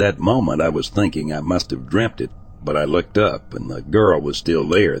 Even at that moment, I was thinking I must have dreamt it, but I looked up, and the girl was still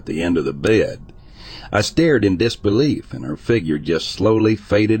there at the end of the bed. I stared in disbelief, and her figure just slowly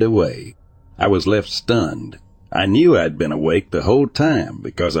faded away. I was left stunned. I knew I'd been awake the whole time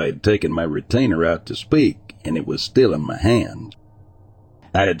because I had taken my retainer out to speak, and it was still in my hand.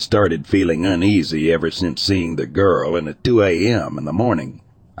 I had started feeling uneasy ever since seeing the girl, and at 2 a.m. in the morning,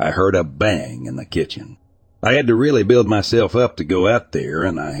 I heard a bang in the kitchen. I had to really build myself up to go out there,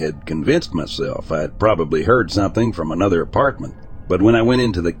 and I had convinced myself I had probably heard something from another apartment. But when I went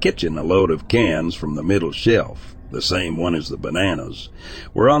into the kitchen, a load of cans from the middle shelf, the same one as the bananas,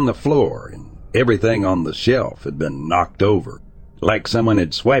 were on the floor, and everything on the shelf had been knocked over, like someone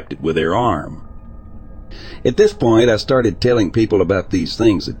had swiped it with their arm. At this point, I started telling people about these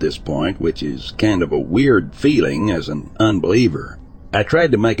things at this point, which is kind of a weird feeling as an unbeliever. I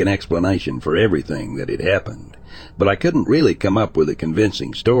tried to make an explanation for everything that had happened, but I couldn't really come up with a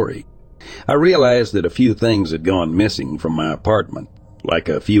convincing story. I realized that a few things had gone missing from my apartment, like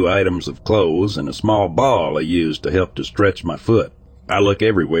a few items of clothes and a small ball I used to help to stretch my foot. I look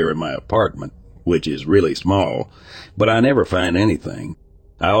everywhere in my apartment, which is really small, but I never find anything.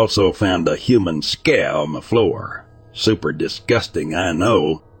 I also found a human scab on the floor. Super disgusting, I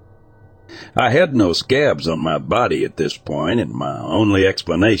know. I had no scabs on my body at this point, and my only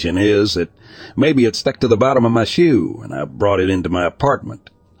explanation is that maybe it stuck to the bottom of my shoe, and I brought it into my apartment.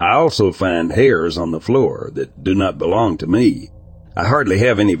 I also find hairs on the floor that do not belong to me. I hardly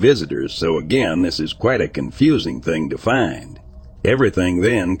have any visitors, so again, this is quite a confusing thing to find. Everything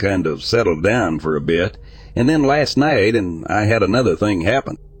then kind of settled down for a bit, and then last night, and I had another thing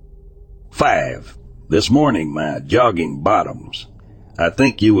happen. 5. This morning, my jogging bottoms, I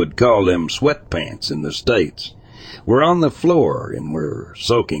think you would call them sweatpants in the States, were on the floor and were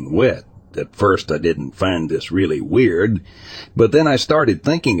soaking wet. At first I didn't find this really weird, but then I started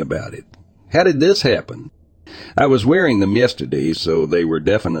thinking about it. How did this happen? I was wearing them yesterday, so they were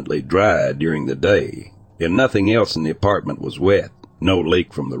definitely dry during the day, and nothing else in the apartment was wet, no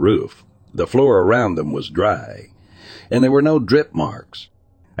leak from the roof. The floor around them was dry, and there were no drip marks.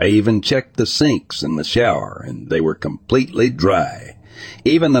 I even checked the sinks in the shower, and they were completely dry.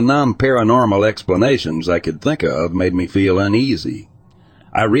 Even the non-paranormal explanations I could think of made me feel uneasy.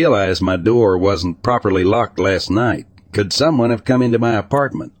 I realized my door wasn't properly locked last night. Could someone have come into my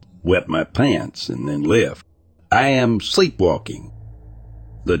apartment, wet my pants, and then left? I am sleepwalking.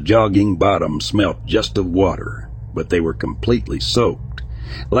 The jogging bottoms smelt just of water, but they were completely soaked,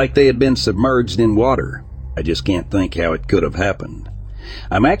 like they had been submerged in water. I just can't think how it could have happened.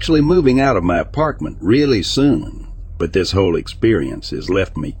 I'm actually moving out of my apartment really soon, but this whole experience has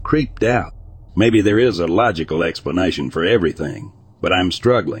left me creeped out. Maybe there is a logical explanation for everything, but I'm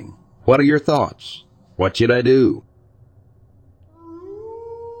struggling. What are your thoughts? What should I do?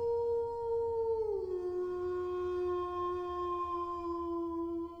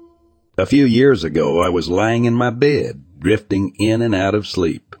 A few years ago, I was lying in my bed, drifting in and out of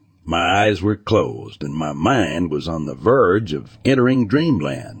sleep. My eyes were closed, and my mind was on the verge of entering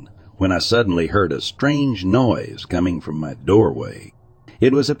dreamland, when I suddenly heard a strange noise coming from my doorway.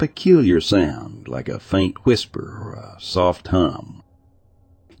 It was a peculiar sound, like a faint whisper or a soft hum.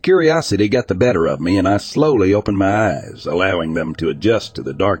 Curiosity got the better of me, and I slowly opened my eyes, allowing them to adjust to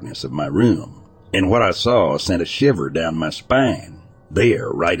the darkness of my room. And what I saw sent a shiver down my spine. There,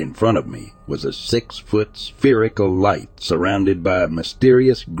 right in front of me, was a 6-foot spherical light surrounded by a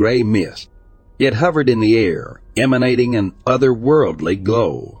mysterious gray mist. It hovered in the air, emanating an otherworldly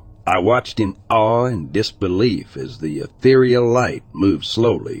glow. I watched in awe and disbelief as the ethereal light moved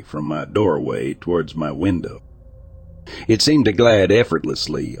slowly from my doorway towards my window. It seemed to glide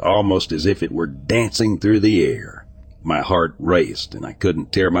effortlessly, almost as if it were dancing through the air. My heart raced, and I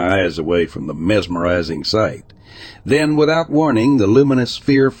couldn't tear my eyes away from the mesmerizing sight. Then, without warning, the luminous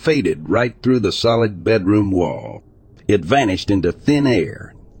sphere faded right through the solid bedroom wall. It vanished into thin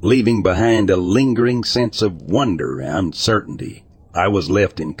air, leaving behind a lingering sense of wonder and uncertainty. I was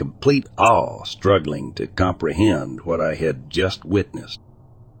left in complete awe, struggling to comprehend what I had just witnessed.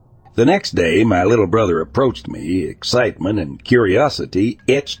 The next day, my little brother approached me, excitement and curiosity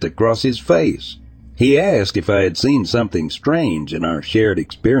etched across his face. He asked if I had seen something strange in our shared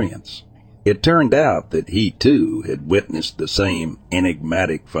experience. It turned out that he, too, had witnessed the same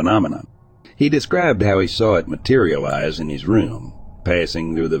enigmatic phenomenon. He described how he saw it materialize in his room,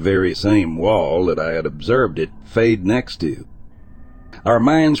 passing through the very same wall that I had observed it fade next to. Our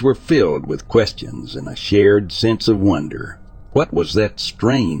minds were filled with questions and a shared sense of wonder. What was that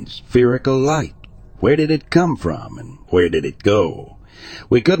strange, spherical light? Where did it come from, and where did it go?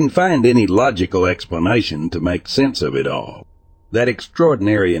 We couldn't find any logical explanation to make sense of it all. That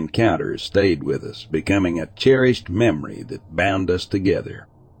extraordinary encounter stayed with us, becoming a cherished memory that bound us together.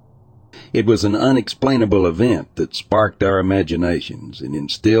 It was an unexplainable event that sparked our imaginations and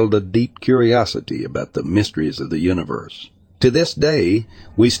instilled a deep curiosity about the mysteries of the universe. To this day,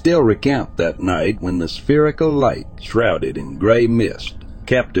 we still recount that night when the spherical light, shrouded in gray mist,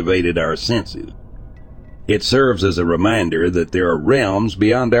 captivated our senses. It serves as a reminder that there are realms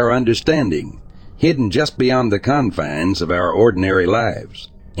beyond our understanding, hidden just beyond the confines of our ordinary lives.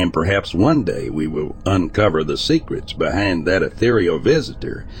 And perhaps one day we will uncover the secrets behind that ethereal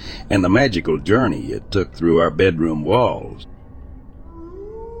visitor and the magical journey it took through our bedroom walls.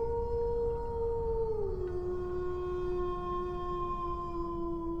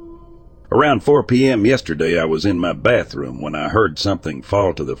 Around 4 p.m. yesterday, I was in my bathroom when I heard something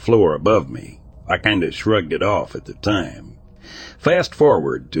fall to the floor above me. I kind of shrugged it off at the time. Fast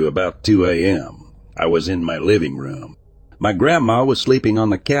forward to about 2 a.m. I was in my living room. My grandma was sleeping on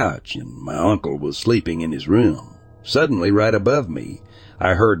the couch, and my uncle was sleeping in his room. Suddenly, right above me,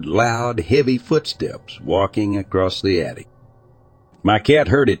 I heard loud, heavy footsteps walking across the attic. My cat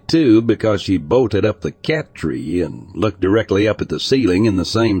heard it too because she bolted up the cat tree and looked directly up at the ceiling in the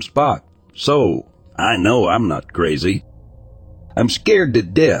same spot. So, I know I'm not crazy. I'm scared to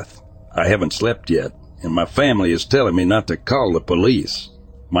death. I haven't slept yet, and my family is telling me not to call the police.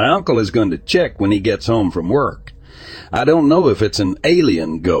 My uncle is going to check when he gets home from work. I don't know if it's an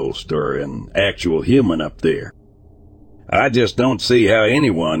alien ghost or an actual human up there. I just don't see how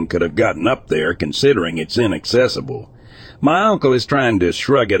anyone could have gotten up there considering it's inaccessible. My uncle is trying to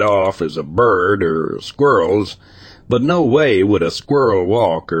shrug it off as a bird or squirrels, but no way would a squirrel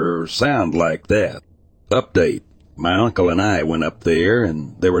walk or sound like that. Update. My uncle and I went up there,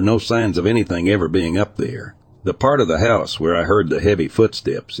 and there were no signs of anything ever being up there. The part of the house where I heard the heavy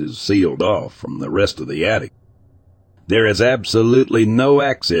footsteps is sealed off from the rest of the attic. There is absolutely no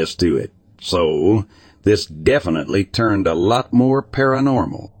access to it, so this definitely turned a lot more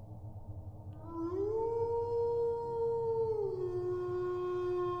paranormal.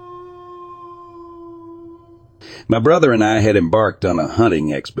 My brother and I had embarked on a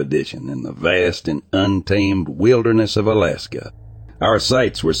hunting expedition in the vast and untamed wilderness of Alaska. Our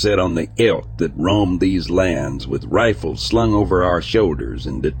sights were set on the elk that roamed these lands, with rifles slung over our shoulders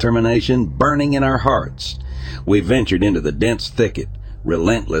and determination burning in our hearts. We ventured into the dense thicket,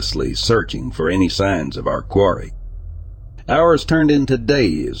 relentlessly searching for any signs of our quarry. Hours turned into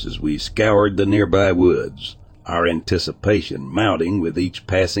days as we scoured the nearby woods, our anticipation mounting with each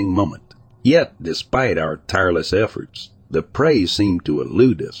passing moment. Yet, despite our tireless efforts, the prey seemed to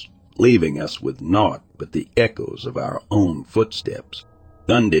elude us, leaving us with naught but the echoes of our own footsteps.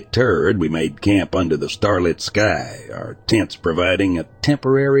 Undeterred, we made camp under the starlit sky, our tents providing a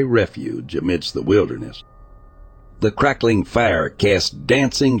temporary refuge amidst the wilderness. The crackling fire cast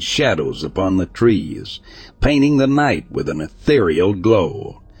dancing shadows upon the trees, painting the night with an ethereal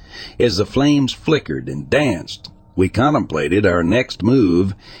glow. As the flames flickered and danced, we contemplated our next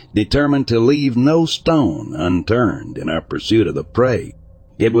move, determined to leave no stone unturned in our pursuit of the prey.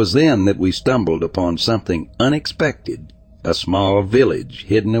 It was then that we stumbled upon something unexpected, a small village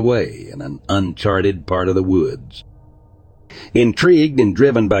hidden away in an uncharted part of the woods. Intrigued and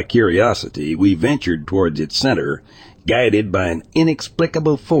driven by curiosity, we ventured towards its center, guided by an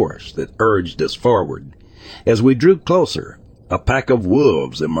inexplicable force that urged us forward. As we drew closer, a pack of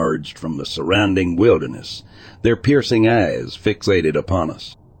wolves emerged from the surrounding wilderness, their piercing eyes fixated upon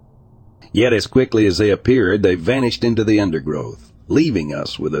us. Yet as quickly as they appeared, they vanished into the undergrowth, leaving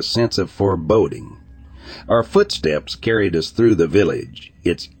us with a sense of foreboding. Our footsteps carried us through the village,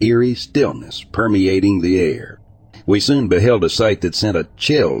 its eerie stillness permeating the air. We soon beheld a sight that sent a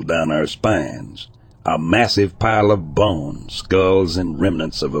chill down our spines. A massive pile of bones, skulls, and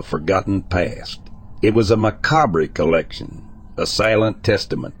remnants of a forgotten past. It was a macabre collection, a silent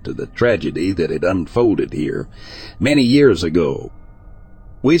testament to the tragedy that had unfolded here many years ago.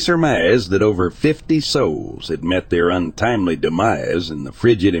 We surmised that over 50 souls had met their untimely demise in the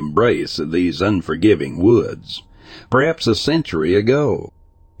frigid embrace of these unforgiving woods, perhaps a century ago.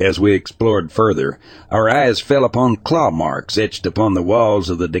 As we explored further, our eyes fell upon claw marks etched upon the walls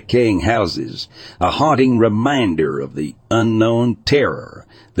of the decaying houses, a haunting reminder of the unknown terror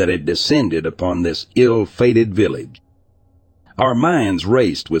that had descended upon this ill-fated village. Our minds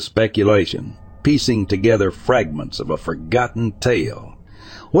raced with speculation, piecing together fragments of a forgotten tale.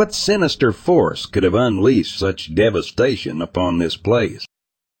 What sinister force could have unleashed such devastation upon this place?